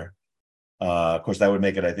there, of course, that would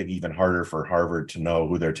make it, I think, even harder for Harvard to know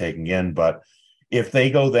who they're taking in. But if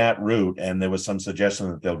they go that route, and there was some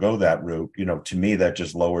suggestion that they'll go that route, to me, that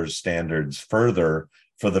just lowers standards further.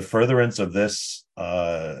 For the furtherance of this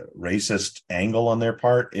racist angle on their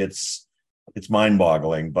part, it's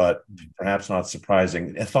mind-boggling, but perhaps not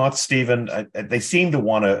surprising. Thoughts, Stephen? They seem to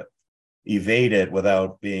want to evade it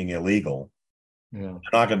without being illegal. Yeah,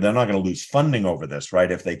 they're not going to lose funding over this,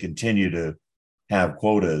 right? If they continue to have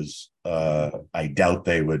quotas, I doubt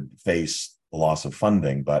they would face the loss of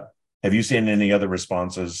funding. But have you seen any other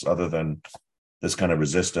responses other than this kind of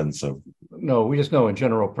resistance of? No, we just know in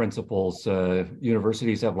general principles,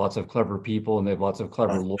 universities have lots of clever people and they have lots of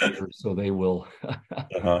clever lawyers, so they will,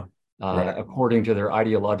 right, according to their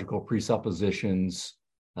ideological presuppositions,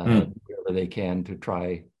 wherever they can to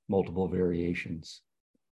try multiple variations.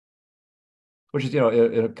 Which is,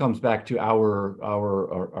 it comes back to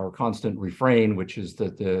our constant refrain, which is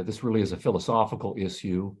that this really is a philosophical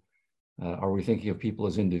issue. Are we thinking of people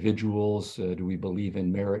as individuals? Do we believe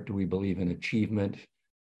in merit? Do we believe in achievement?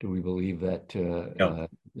 Do we believe that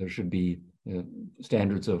there should be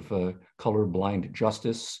standards of colorblind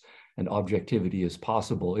justice and objectivity as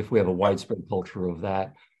possible? If we have a widespread culture of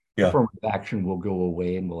that, affirmative action will go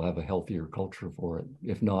away and we'll have a healthier culture for it.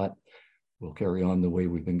 If not, we'll carry on the way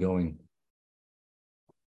we've been going.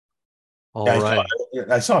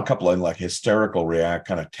 I saw a couple of hysterical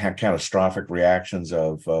catastrophic reactions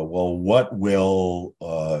of, well, what will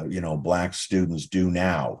Black students do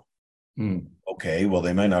now? Okay, well,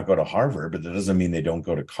 they might not go to Harvard, but that doesn't mean they don't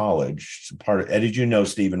go to college. Did you know,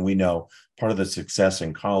 Stephen, we know part of the success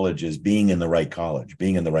in college is being in the right college,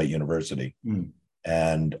 being in the right university.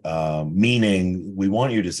 And meaning we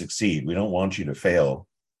want you to succeed. We don't want you to fail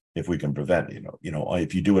if we can prevent,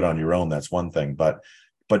 if you do it on your own, that's one thing. But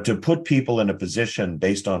to put people in a position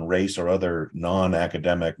based on race or other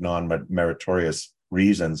non-academic, non-meritorious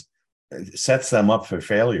reasons sets them up for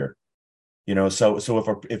failure. So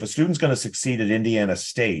if a student's going to succeed at Indiana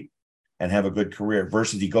State and have a good career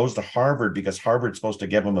versus he goes to Harvard because Harvard's supposed to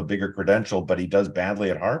give him a bigger credential, but he does badly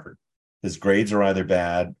at Harvard. His grades are either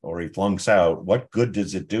bad or he flunks out. What good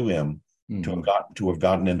does it do him to have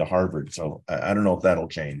gotten into Harvard? So I don't know if that'll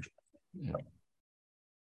change. Yeah.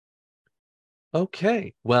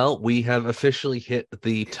 Okay, well, we have officially hit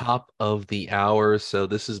the top of the hour, so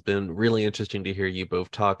this has been really interesting to hear you both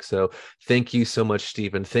talk. So thank you so much,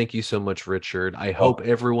 Stephen. Thank you so much, Richard. I hope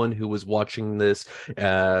everyone who was watching this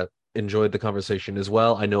enjoyed the conversation as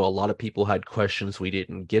well. I know a lot of people had questions. We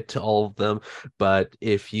didn't get to all of them, but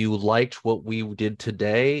if you liked what we did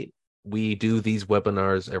today, we do these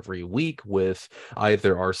webinars every week with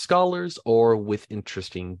either our scholars or with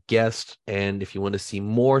interesting guests. And if you want to see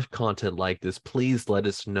more content like this, please let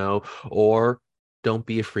us know, or don't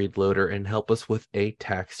be a freeloader and help us with a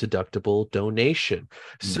tax-deductible donation.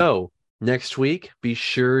 So next week, be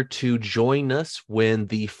sure to join us when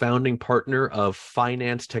the founding partner of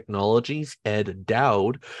Finance Technologies, Ed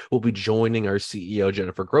Dowd, will be joining our CEO,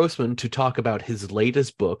 Jennifer Grossman, to talk about his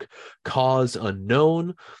latest book, Cause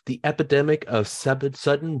Unknown, The Epidemic of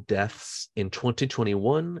Sudden Deaths in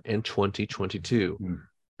 2021 and 2022.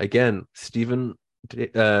 Again, Stephen,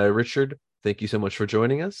 Richard, thank you so much for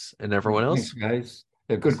joining us, and everyone else. Thanks, guys.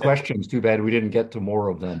 They're good questions. Too bad we didn't get to more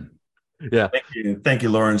of them. Yeah. Thank you,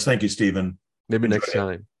 Lawrence. Thank you, Stephen. Maybe next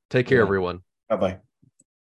time. Take care, everyone. Bye-bye.